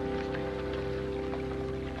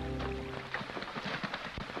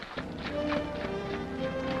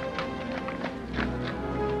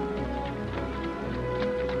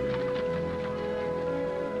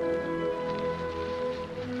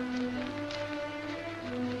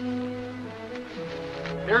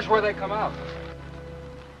 Here's where they come out.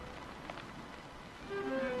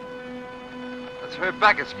 That's Herb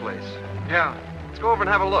Beckett's place. Yeah. Let's go over and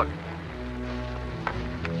have a look.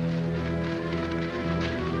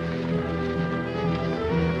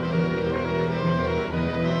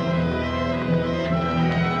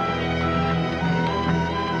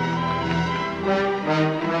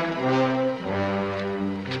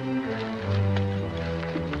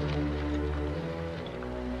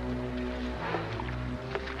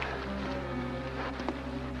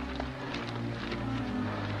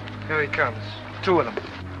 Here he comes. 2 of them.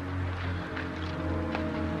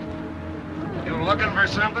 You looking for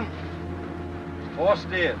something? 4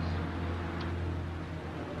 steers.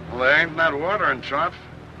 Well, there ain't that water in trough.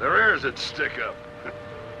 Their ears would stick up.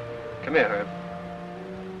 Come here, Herb.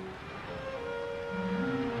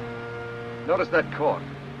 Notice that cork.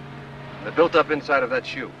 They're built up inside of that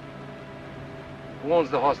shoe. Who owns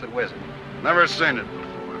the horse that wears it? Never seen it before.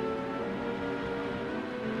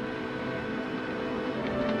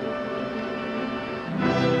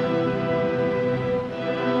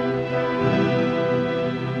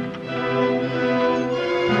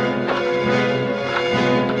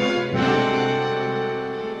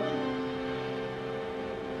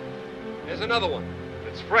 Here's another one.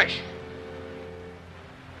 It's fresh.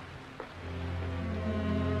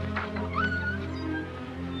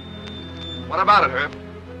 What about it, Herb?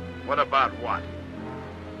 What about what?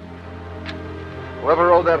 Whoever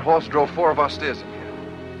rode that horse drove 4 of our steers in here.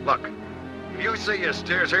 Look, if you see your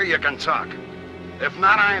steers here, you can talk. If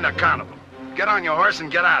not, I ain't accountable. Get on your horse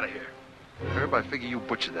and get out of here. Herb, I figure you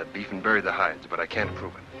butchered that beef and buried the hides, but I can't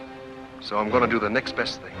prove it. So I'm going to do the next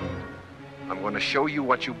best thing. I'm going to show you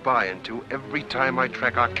what you buy into every time I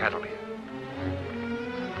track our cattle here.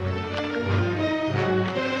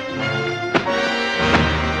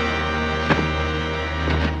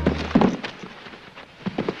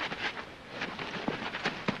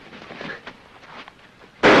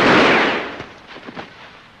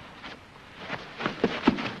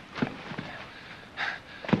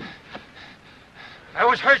 I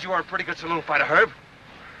always heard you were a pretty good saloon fighter, Herb.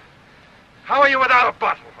 How are you without a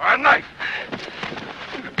bottle or a knife?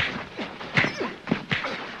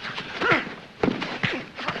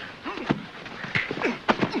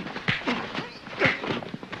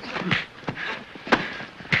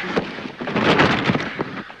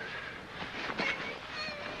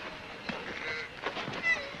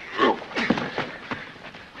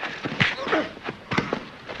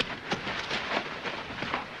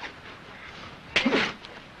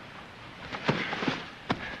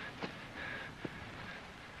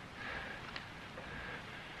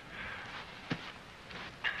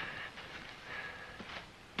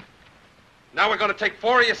 Now we're going to take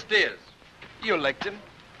 4 of your steers. You licked him.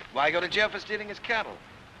 Why go to jail for stealing his cattle?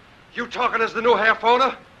 You talking as the new half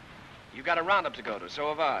owner? You got a roundup to go to, so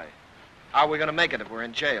have I. How are we gonna make it if we're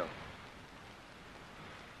in jail?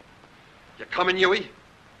 You coming, Huey?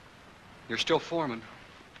 You're still foreman.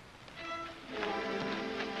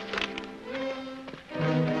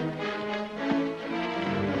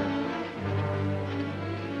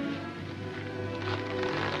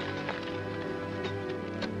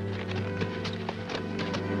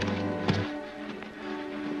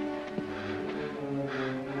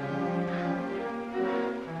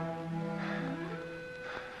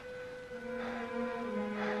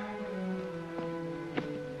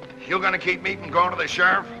 You gonna keep me from going to the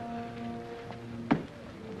sheriff?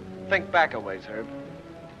 Think back a ways, Herb.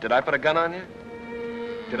 Did I put a gun on you?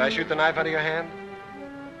 Did I shoot the knife out of your hand?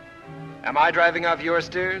 Am I driving off your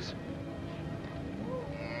steers?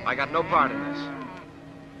 I got no part in this.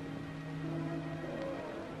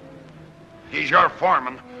 He's your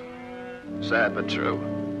foreman. Sad but true.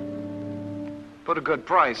 Put a good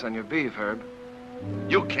price on your beef, Herb.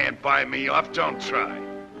 You can't buy me off, don't try.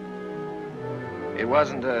 It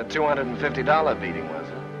wasn't a $250 beating, was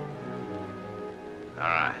it? All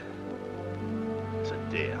right. It's a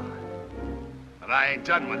deal. But I ain't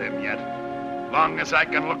done with him yet. Long as I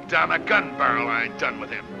can look down a gun barrel, I ain't done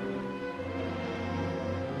with him.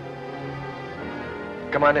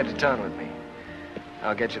 Come on into town with me.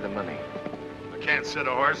 I'll get you the money. I can't sit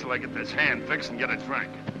a horse till I get this hand fixed and get it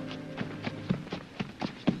frank.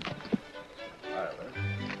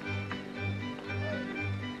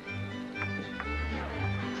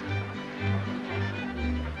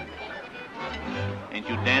 Ain't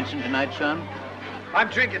you dancing tonight, son? I'm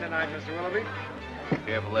drinking tonight, Mr. Willoughby.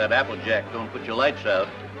 Careful that Applejack don't put your lights out.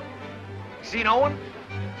 Seen Owen?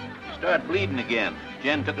 Start bleeding again.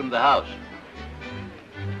 Jen took him to the house.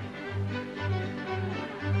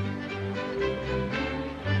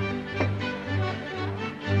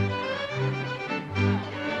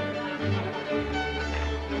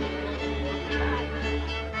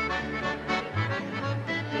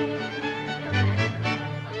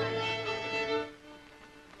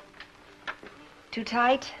 Too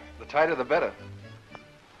tight? The tighter, the better.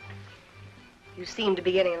 You seem to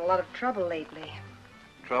be getting in a lot of trouble lately.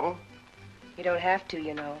 Trouble? You don't have to,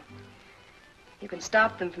 you know. You can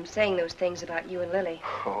stop them from saying those things about you and Lily.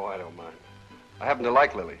 Oh, I don't mind. I happen to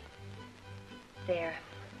like Lily. There.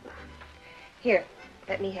 Here,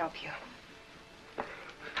 let me help you.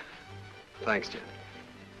 Thanks, Jen.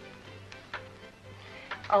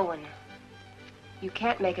 Owen, you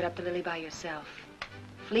can't make it up to Lily by yourself.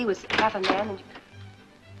 Flea was half a man and...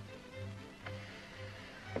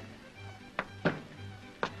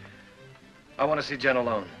 I want to see Jen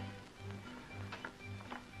alone.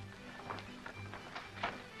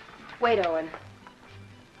 Wait, Owen.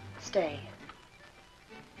 Stay.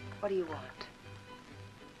 What do you want?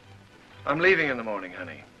 I'm leaving in the morning,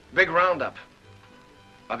 honey. Big roundup.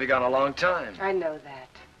 I'll be gone a long time. I know that.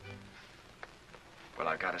 Well,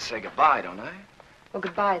 I've got to say goodbye, don't I? Well,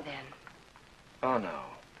 goodbye then. Oh, no.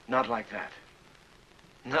 Not like that.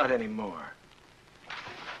 Not anymore.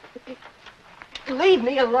 Leave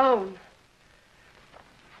me alone.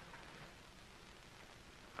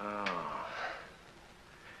 Oh.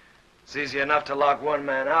 It's easy enough to lock one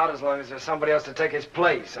man out as long as there's somebody else to take his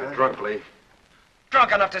place, huh? You're drunk, Lee.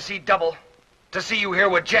 Drunk enough to see double. To see you here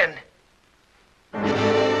with Jen.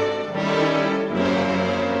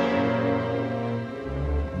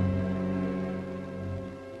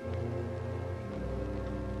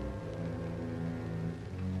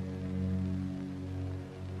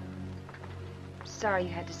 sorry you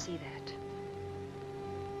had to see that.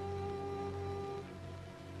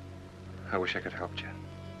 I wish I could help, Jen.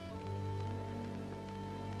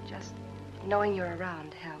 Just knowing you're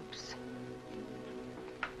around helps.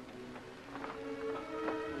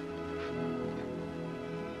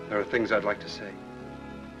 There are things I'd like to say.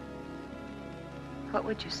 What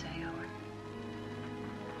would you say, Owen?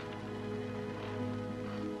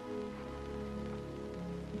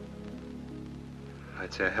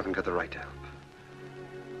 I'd say I haven't got the right to help.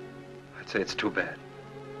 I'd say it's too bad.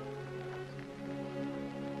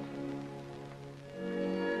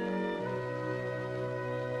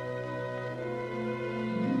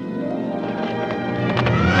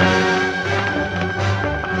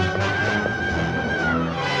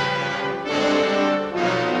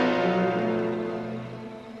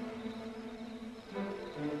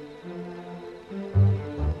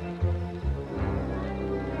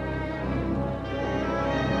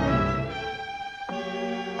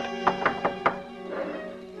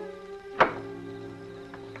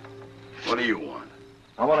 What do you want?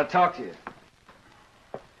 I want to talk to you.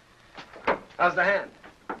 How's the hand?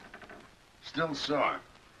 Still sore.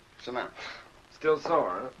 Sit down. Still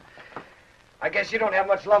sore, huh? I guess you don't have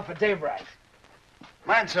much love for Daybright.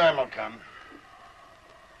 My time will come.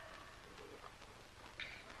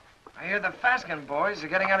 I hear the Faskin boys are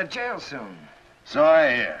getting out of jail soon. So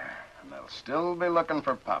I hear. And they'll still be looking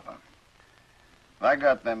for Papa. If I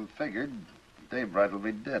got them figured, Daybright will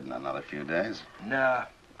be dead in another few days. No,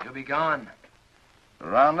 he'll be gone. The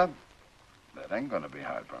roundup? That ain't gonna be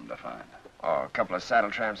hard for him to find. Oh, a couple of saddle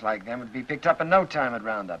tramps like them would be picked up in no time at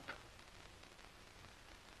roundup.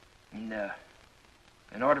 No.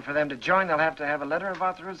 In order for them to join, they'll have to have a letter of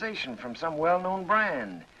authorization from some well-known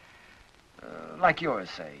brand. Like yours,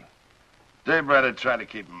 say. Daybright would try to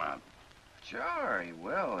keep him out. Sure, he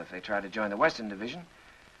will if they try to join the Western Division.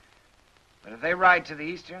 But if they ride to the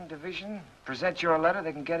Eastern Division, present your letter,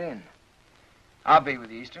 they can get in. I'll be with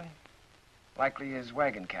the Eastern. Likely his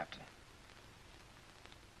wagon captain.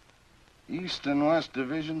 East and West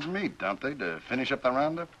divisions meet, don't they, to finish up the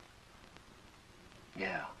roundup?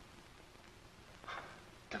 Yeah.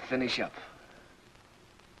 To finish up.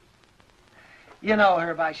 You know,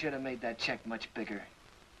 Herb, I should have made that check much bigger.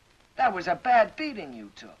 That was a bad beating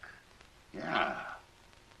you took. Yeah.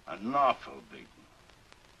 An awful beating.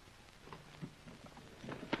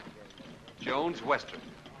 Jones, Western.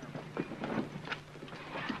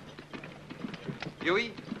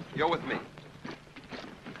 Huey, you're with me.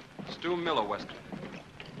 Stu Miller, Western.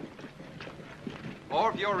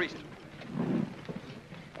 Orv, you're Eastern.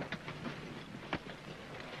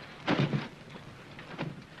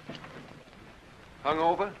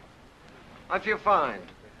 Hungover? I feel fine.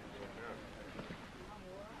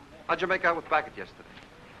 How'd you make out with Backett yesterday?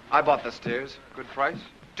 I bought the steers. Good price?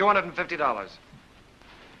 $250.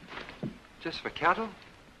 Just for cattle?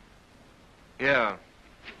 Yeah.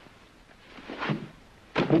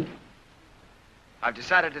 I've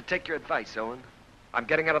decided to take your advice, Owen. I'm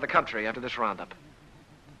getting out of the country after this roundup.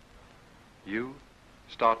 You?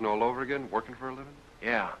 Starting all over again, working for a living?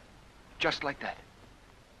 Yeah. Just like that.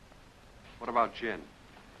 What about Jen?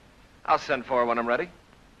 I'll send for her when I'm ready.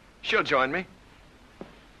 She'll join me.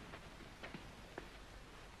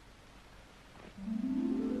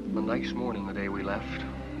 A nice morning the day we left.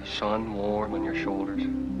 The sun warm on your shoulders.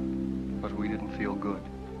 But we didn't feel good.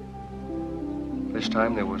 This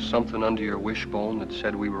time there was something under your wishbone that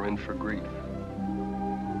said we were in for grief.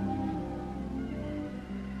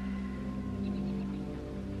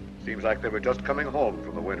 Seems like they were just coming home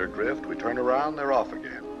from the winter drift. We turn around, they're off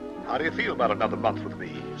again. How do you feel about another month with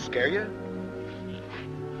me? Scare you?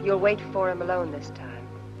 You'll wait for him alone this time.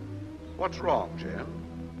 What's wrong,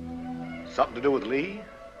 Jen? Something to do with Lee?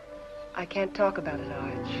 I can't talk about it,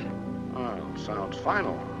 Arch. Oh, sounds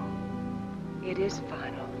final. It is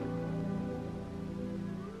final.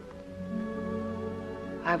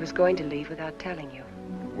 I was going to leave without telling you.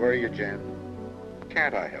 Where are you, Jen?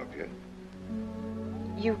 Can't I help you?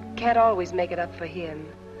 You can't always make it up for him.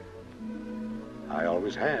 I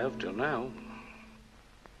always have, till now.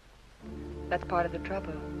 That's part of the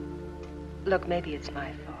trouble. Look, maybe it's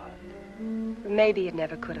my fault. Maybe it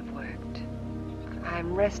never could have worked.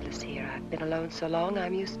 I'm restless here. I've been alone so long,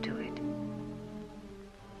 I'm used to it.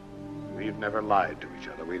 We've never lied to each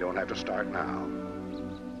other. We don't have to start now.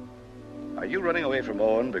 Are you running away from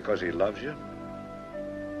Owen because he loves you?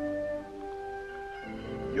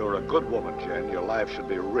 You're a good woman, Jen. Your life should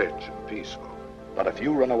be rich and peaceful. But if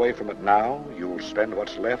you run away from it now, you'll spend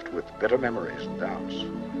what's left with bitter memories and doubts.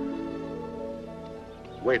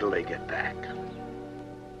 Wait till they get back.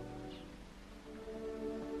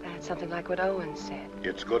 That's something like what Owen said.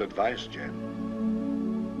 It's good advice, Jen.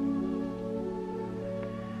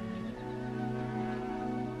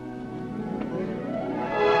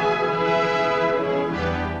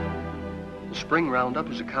 spring roundup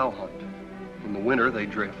is a cow hunt. In the winter, they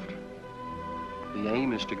drift. The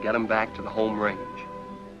aim is to get them back to the home range.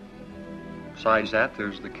 Besides that,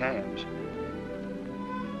 there's the calves.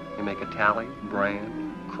 They make a tally,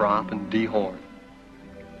 brand, crop, and dehorn.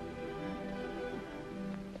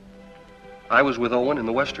 I was with Owen in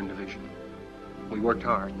the Western Division. We worked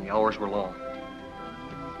hard, and the hours were long.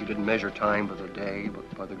 We didn't measure time by the day,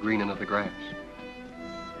 but by the greening of the grass.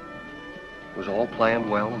 It was all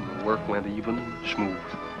planned well, and the work went even and smooth.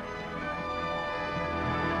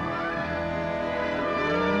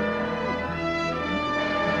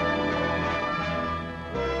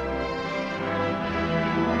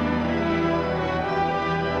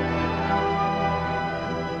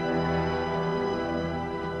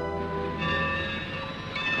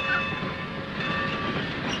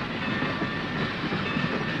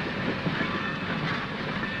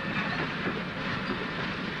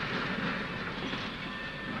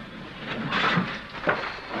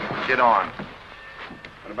 Get on.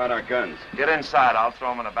 What about our guns? Get inside. I'll throw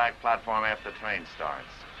them on the back platform after the train starts.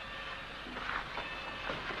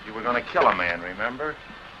 You were going to kill a man, remember?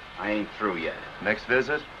 I ain't through yet. Next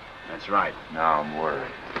visit? That's right. Now I'm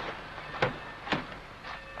worried.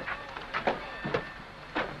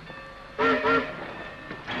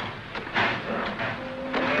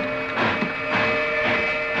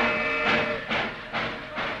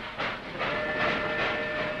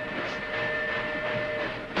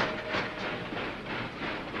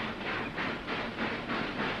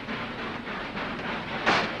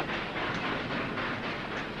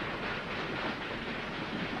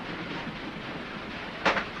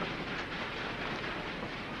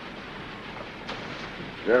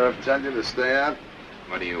 Sheriff tell you to stay out?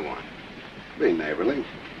 What do you want? Be neighborly.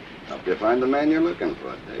 Help you find the man you're looking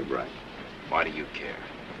for, Dave Wright. Why do you care?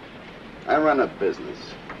 I run a business.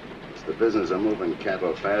 It's the business of moving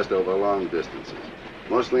cattle fast over long distances,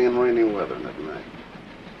 mostly in rainy weather and at night.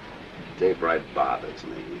 Dave Wright bothers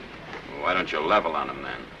me. Well, why don't you level on him,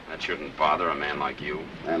 then? That shouldn't bother a man like you.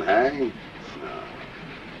 And hang? No.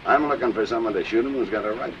 I'm looking for someone to shoot him who's got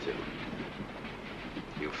a right to.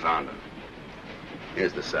 You found him.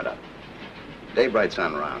 Here's the setup. Dave Wright's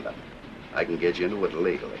on Roundup. I can get you into it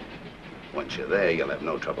legally. Once you're there, you'll have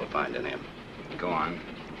no trouble finding him. Go on.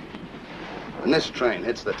 When this train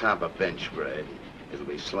hits the top of bench grade, it'll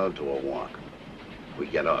be slowed to a walk. We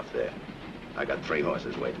get off there. I got 3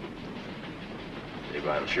 horses waiting. Dave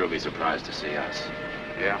Wright will sure be surprised to see us.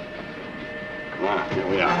 Yeah? Come on, here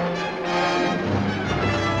we are.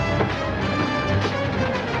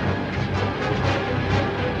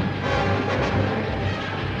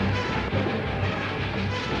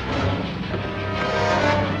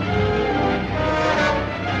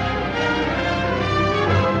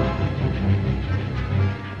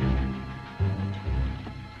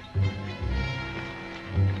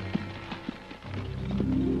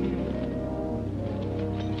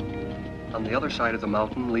 On the other side of the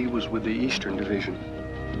mountain, Lee was with the Eastern Division.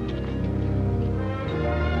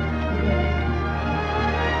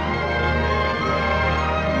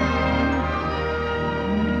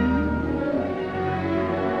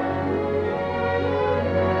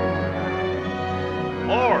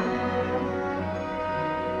 More!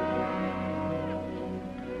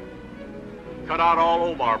 Cut out all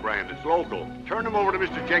Omar brand. It's local. Turn them over to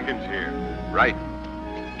Mr. Jenkins here. Right.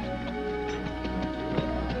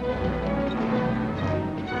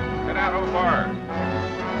 Get out, Omar.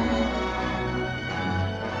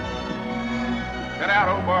 Get out,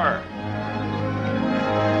 Omar.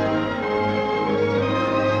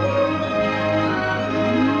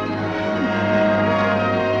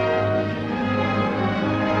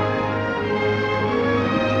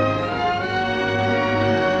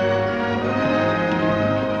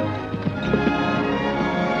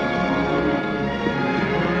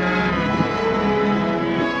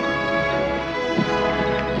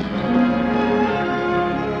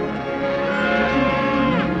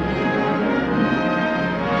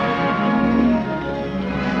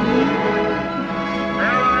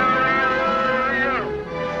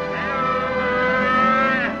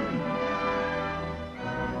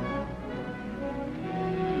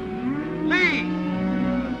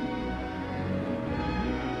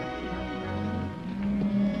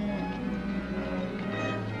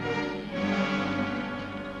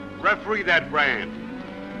 Referee that brand.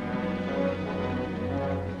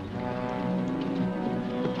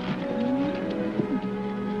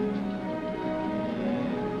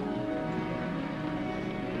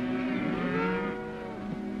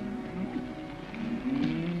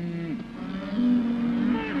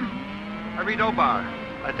 I read Omar.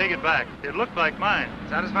 I take it back. It looked like mine.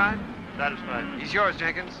 Satisfied? Satisfied. He's yours,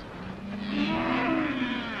 Jenkins.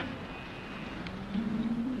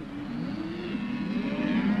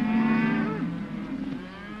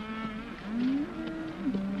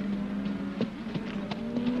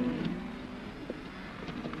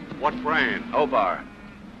 What brand? Obar.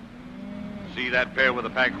 See that pair with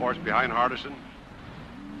the pack horse behind Hardison?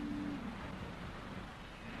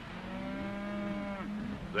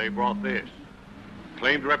 They brought this.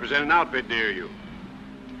 Claimed to represent an outfit near you.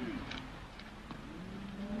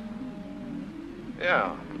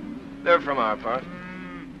 Yeah. They're from our part.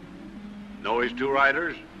 Know his two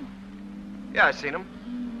riders? Yeah, I seen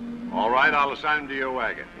them. All right, I'll assign them to your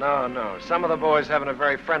wagon. No. Some of the boys haven't a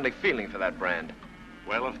very friendly feeling for that brand.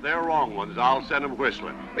 Well, if they're wrong ones, I'll send them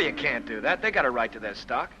whistling. Well, you can't do that. They got a right to their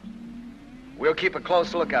stock. We'll keep a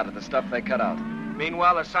close lookout at the stuff they cut out.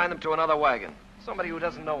 Meanwhile, assign them to another wagon. Somebody who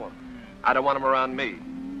doesn't know them. I don't want them around me.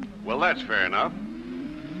 Well, that's fair enough.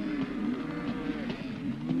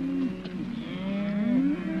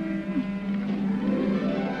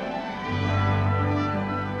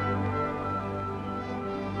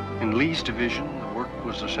 In Lee's division, the work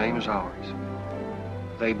was the same as ours.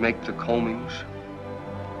 They'd make the combings,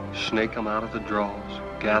 snake them out of the draws,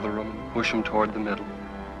 gather them, and push them toward the middle.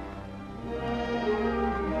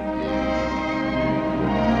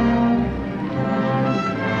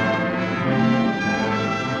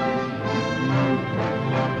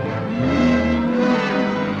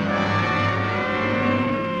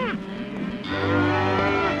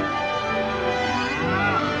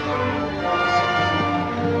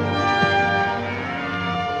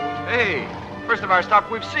 First of our stock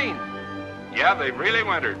we've seen. Yeah, they've really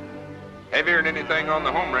wintered. Heavier than anything on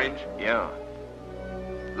the home range. Yeah.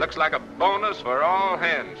 Looks like a bonus for all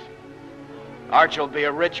hands. Archie'll be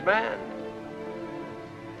a rich man.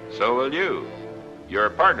 So will you. You're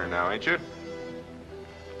a partner now, ain't you?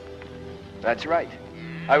 That's right.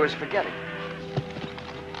 I was forgetting.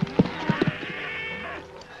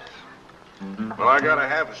 Well, I got a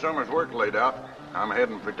half a summer's work laid out. I'm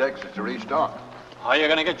heading for Texas to restock. How are you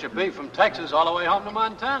going to get your beef from Texas all the way home to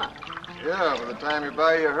Montana? Yeah, by the time you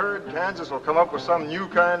buy your herd, Kansas will come up with some new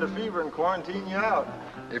kind of fever and quarantine you out.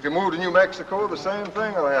 If you move to New Mexico, the same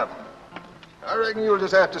thing will happen. I reckon you'll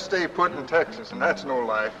just have to stay put in Texas, and that's no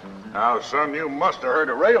life. Now, son, you must have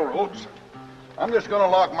heard of railroads. I'm just going to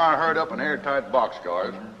lock my herd up in airtight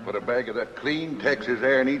boxcars, put a bag of that clean Texas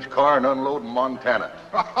air in each car, and unload in Montana.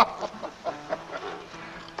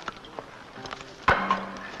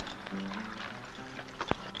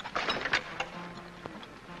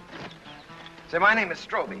 Say, my name is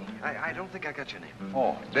Stroby. I don't think I got your name.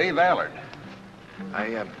 Oh, Dave Allard.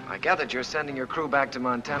 I gathered you're sending your crew back to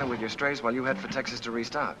Montana with your strays while you head for Texas to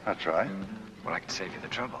restock. That's right. Well, I can save you the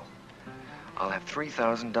trouble. I'll have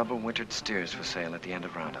 3,000 double-wintered steers for sale at the end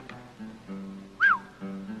of Roundup.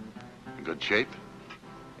 In good shape?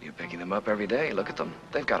 You're picking them up every day. Look at them.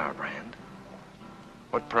 They've got our brand.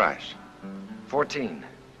 What price? 14.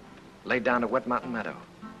 Laid down to Wet Mountain Meadow.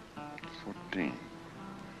 14.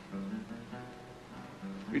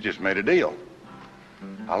 We just made a deal.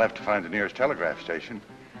 I'll have to find the nearest telegraph station,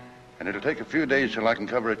 and it'll take a few days till I can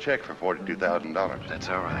cover a check for $42,000. That's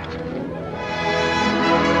all right.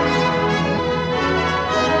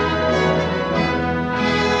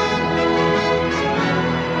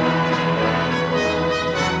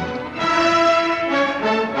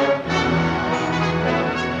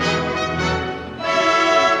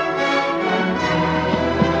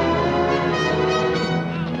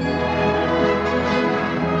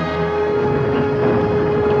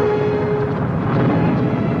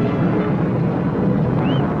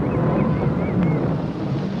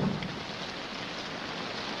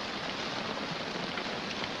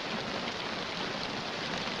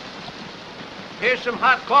 Here's some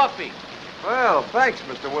hot coffee. Well, thanks,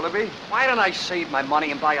 Mr. Willoughby. Why don't I save my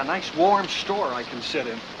money and buy a nice warm store I can sit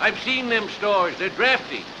in? I've seen them stores. They're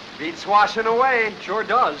drafty. Beats washing away. Sure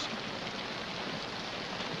does.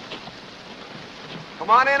 Come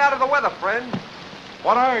on in out of the weather, friend.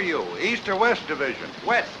 What are you, East or West Division?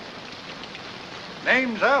 West.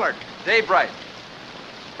 Name's Allard. Daybreak.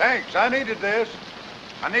 Thanks, I needed this.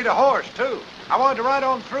 I need a horse, too. I wanted to ride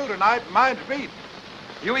on through tonight and mine's beat.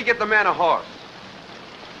 Huey, get the man a horse.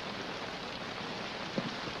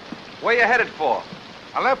 Where you headed for?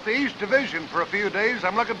 I left the East Division for a few days.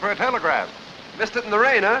 I'm looking for a telegraph. Missed it in the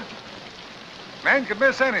rain, huh? Man could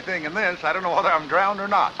miss anything in this. I don't know whether I'm drowned or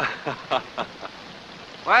not.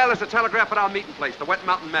 Well, there's a telegraph at our meeting place, the Wet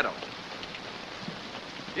Mountain Meadow.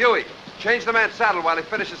 Huey, change the man's saddle while he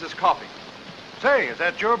finishes his coffee. Say, is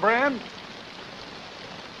that your brand?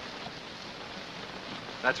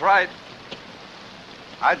 That's right.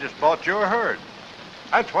 I just bought your herd.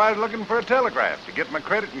 That's why I was looking for a telegraph, to get my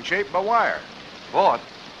credit in shape by wire. Bought?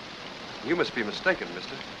 You must be mistaken,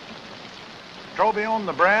 mister. Stroby owned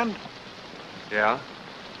the brand? Yeah?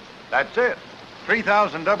 That's it.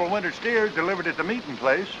 3,000 double-winter steers delivered at the meeting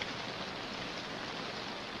place.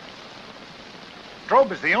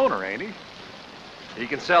 Thorpe is the owner, ain't he? He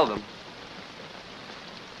can sell them.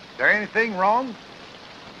 Is there anything wrong?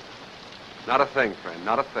 Not a thing, friend,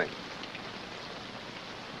 not a thing.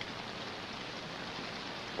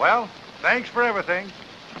 Well, thanks for everything.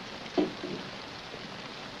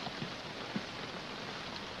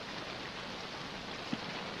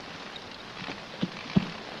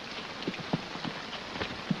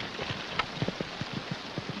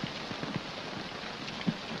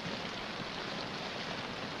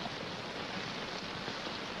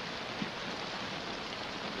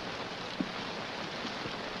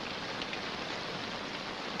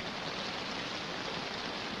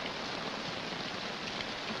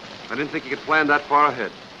 I didn't think he could plan that far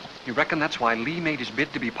ahead. You reckon that's why Lee made his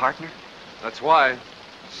bid to be partner? That's why.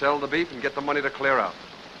 Sell the beef and get the money to clear out.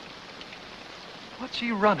 What's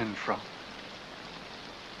he running from?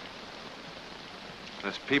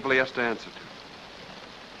 There's people he has to answer to.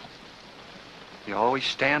 You always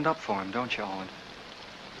stand up for him, don't you, Owen?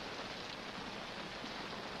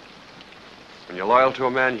 When you're loyal to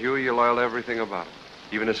a man, Huey, you're loyal to everything about him.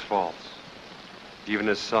 Even his faults. Even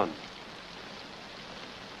his son.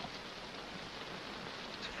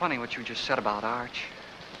 It's funny what you just said about Arch.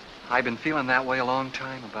 I've been feeling that way a long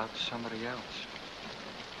time about somebody else.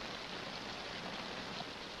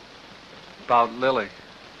 About Lily.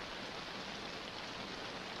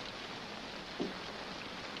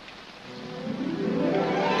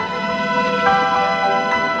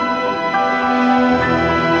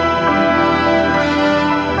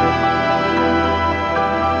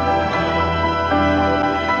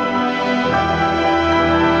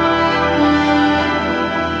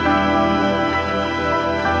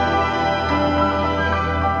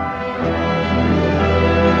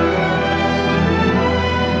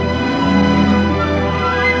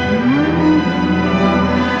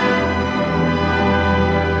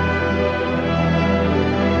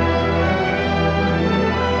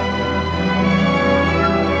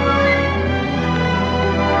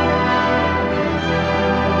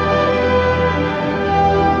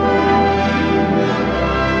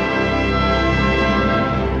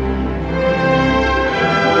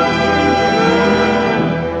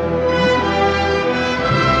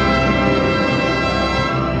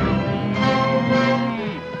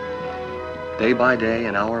 Day by day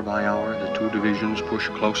and hour by hour, the two divisions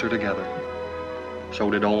pushed closer together. So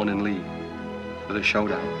did Owen and Lee for the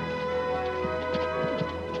showdown.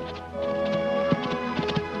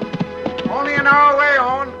 Only an hour away,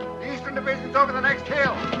 Owen. The Eastern Division's over the next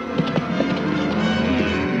hill.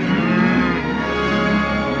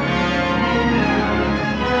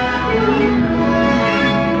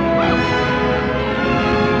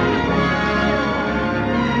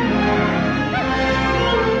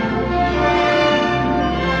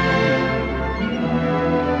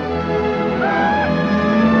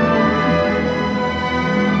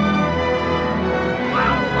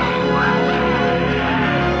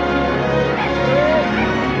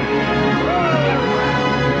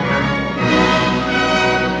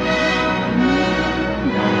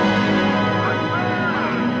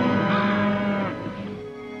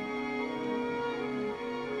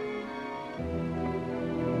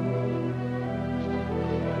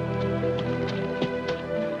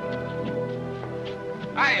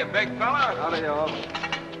 Hiya, big fella. Howdy, y'all.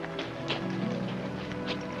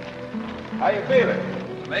 How you feeling?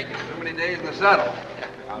 Making so many days in the saddle.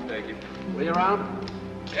 I'll take it. Lee around?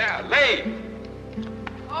 Yeah, Lee.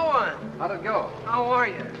 Owen! How'd it go? How are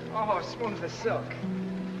you? Oh, smooth as silk.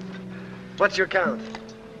 What's your count?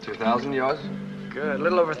 2,000, yours? Good, a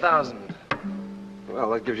little over 1,000. Well,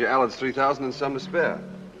 that gives you Allen's 3,000 and some to spare.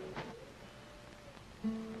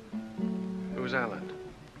 Who's Allen?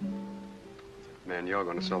 Man, you're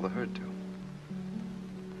going to sell the herd to.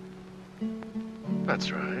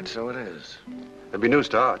 That's right, so it is. It'd be news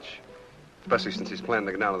to Arch, especially since he's planning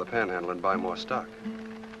to go down to the Panhandle and buy more stock.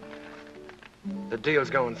 The deal's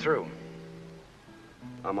going through.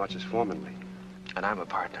 I'm Arch's foreman, Lee. And I'm a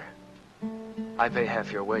partner. I pay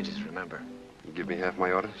half your wages, remember? You give me half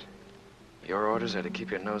my orders? Your orders are to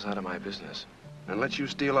keep your nose out of my business. And let you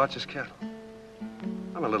steal Arch's cattle.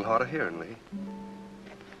 I'm a little hard of hearing, Lee.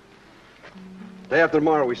 Day after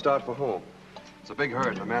tomorrow, we start for home. It's a big herd,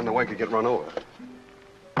 and a man in the way could get run over.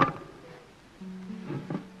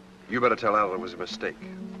 You better tell Al it was a mistake,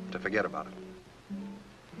 to forget about it.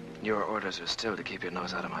 Your orders are still to keep your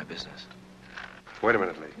nose out of my business. Wait a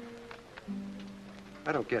minute, Lee.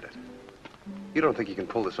 I don't get it. You don't think you can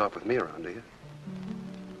pull this off with me around, do you?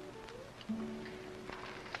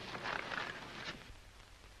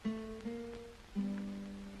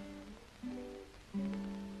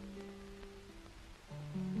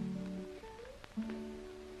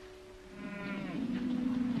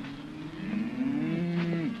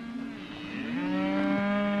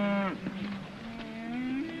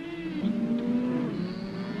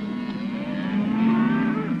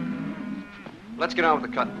 Let's get on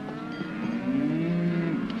with the cutting.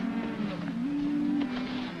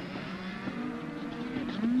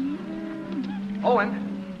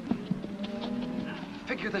 Owen,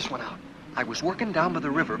 figure this one out. I was working down by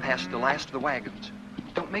the river past the last of the wagons.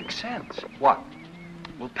 Don't make sense. What?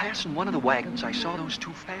 Well, passing one of the wagons, I saw those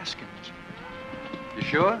two Faskins. You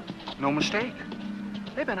sure? No mistake.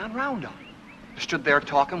 They've been on roundup. Stood there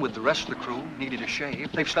talking with the rest of the crew, needed a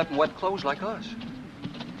shave. They've slept in wet clothes like us.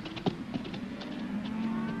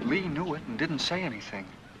 Lee knew it and didn't say anything.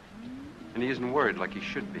 And he isn't worried like he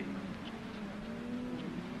should be.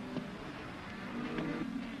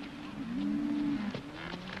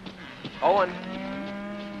 Owen.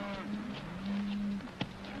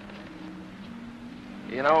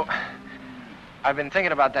 You know, I've been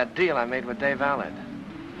thinking about that deal I made with Dave Allard.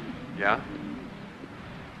 Yeah?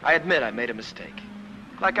 I admit I made a mistake.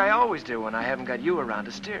 Like I always do when I haven't got you around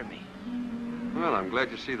to steer me. Well, I'm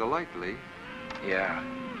glad you see the light, Lee. Yeah.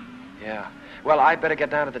 Well, I better get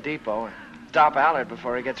down to the depot and stop Allard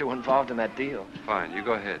before he gets too involved in that deal. Fine, you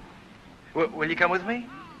go ahead. Will you come with me?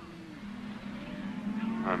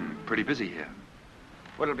 I'm pretty busy here.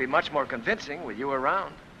 Well, it'll be much more convincing with you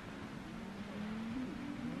around.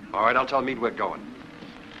 All right, I'll tell Meade we're going.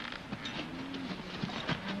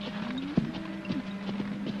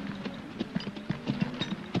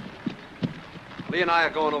 Lee and I are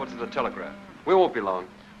going over to the telegraph. We won't be long.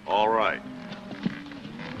 All right.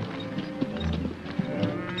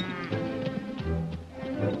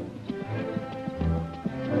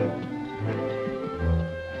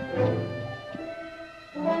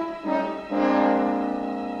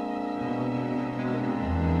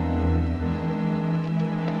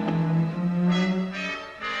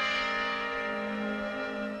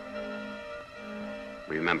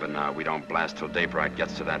 Remember now, we don't blast till daybreak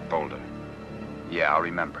gets to that boulder. Yeah, I'll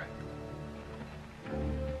remember.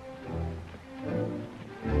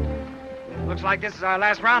 Looks like this is our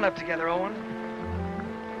last roundup together, Owen.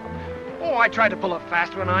 Oh, I tried to pull a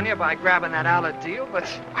fast one on you by grabbing that Allard deal, but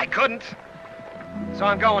I couldn't. So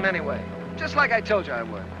I'm going anyway, just like I told you I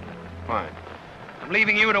would. Fine. I'm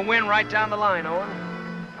leaving you to win right down the line, Owen.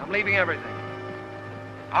 I'm leaving everything.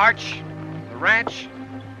 Arch, the ranch,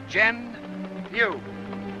 Jen, you.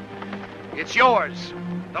 It's yours,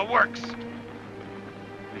 the works.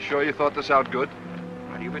 You sure you thought this out good?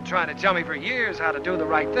 Well, you've been trying to tell me for years how to do the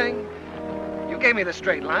right thing. You gave me the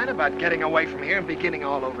straight line about getting away from here and beginning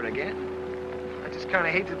all over again. I just kind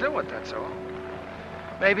of hate to do it, that's all.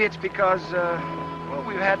 Maybe it's because, well,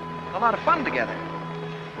 we've had a lot of fun together.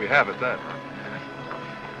 We have at that.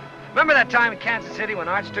 Remember that time in Kansas City when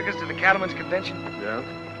Arch took us to the Cattlemen's Convention? Yeah?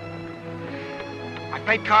 I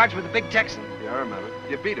played cards with the big Texan. Yeah, I remember.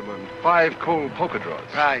 You beat him on 5 cold poker draws.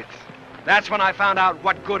 Right. That's when I found out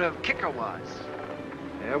what good a kicker was.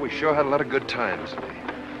 Yeah, we sure had a lot of good times, Lee.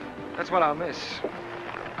 That's what I'll miss.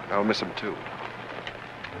 I'll miss him, too.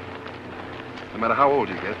 No matter how old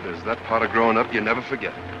you get, there's that part of growing up you never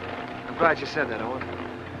forget. I'm glad you said that, Owen.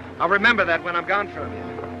 I'll remember that when I'm gone from you.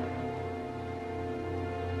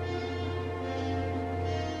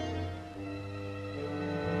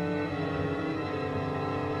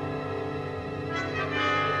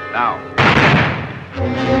 Now.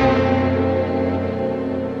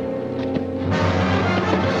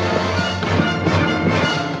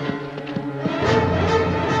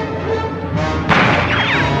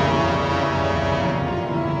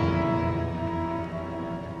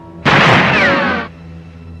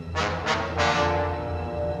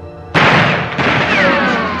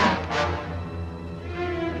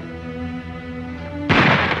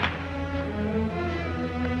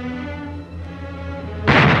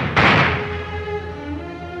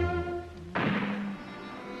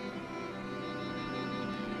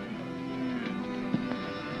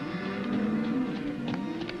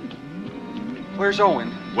 Where's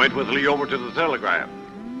Owen? Went with Lee over to the telegraph.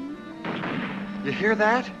 You hear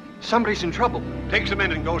that? Somebody's in trouble. Take some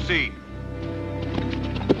in and go see.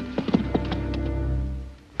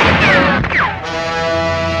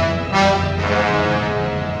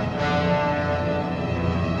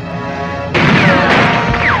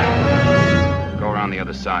 Go around the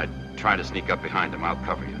other side. Try to sneak up behind him. I'll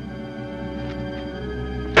cover you.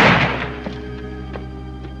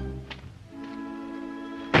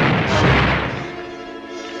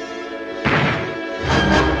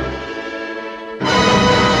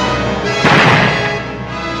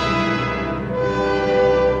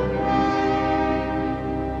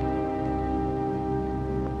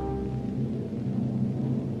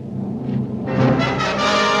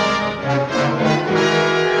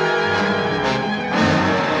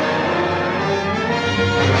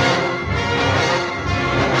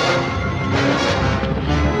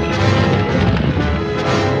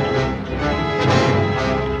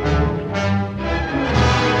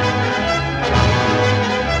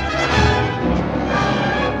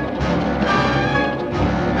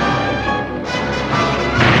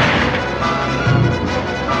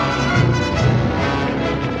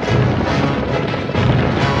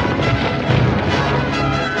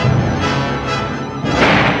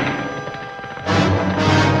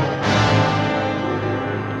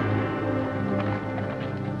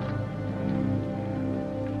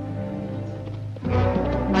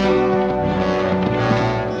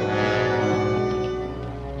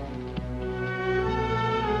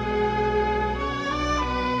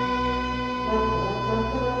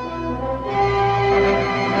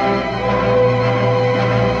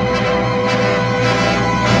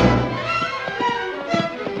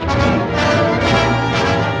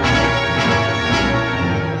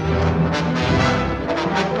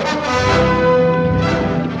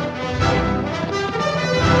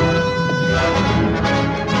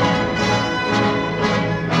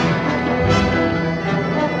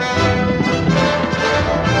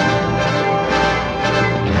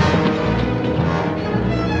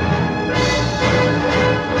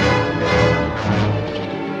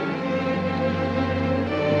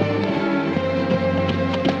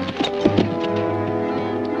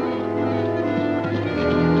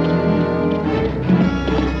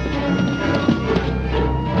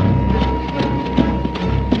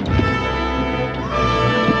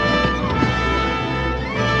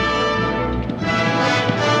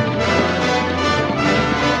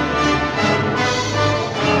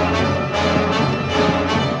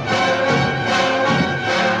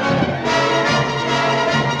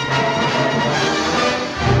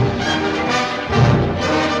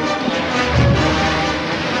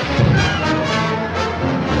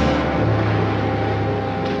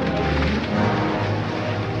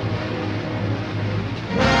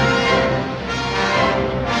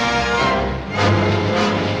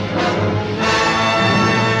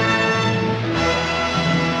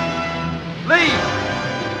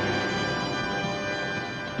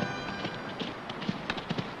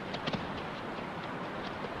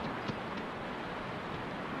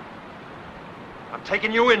 I'm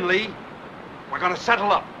taking you in, Lee. We're gonna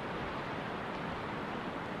settle up.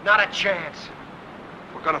 Not a chance.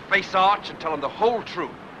 We're gonna face Arch and tell him the whole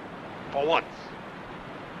truth. For once.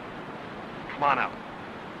 Come on out.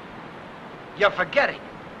 You're forgetting.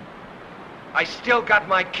 I still got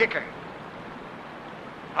my kicker.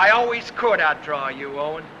 I always could outdraw you,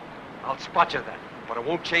 Owen. I'll spot you then, but it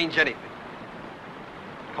won't change anything.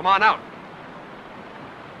 Come on out.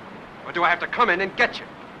 Or do I have to come in and get you?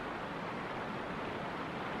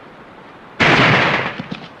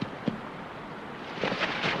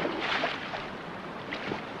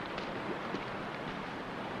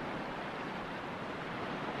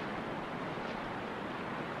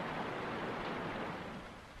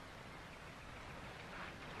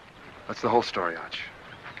 That's the whole story, Arch.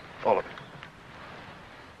 All of it.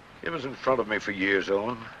 It was in front of me for years,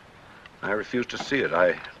 Owen. I refused to see it.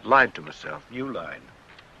 I lied to myself. You lied.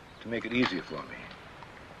 To make it easier for me.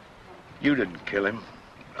 You didn't kill him.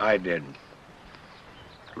 I did.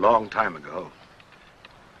 A long time ago.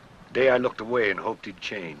 The day I looked away and hoped he'd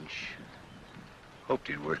change. Hoped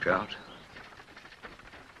he'd work out.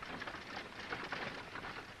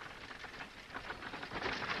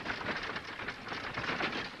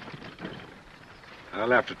 I'll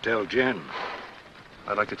have to tell Jen.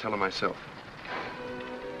 I'd like to tell her myself.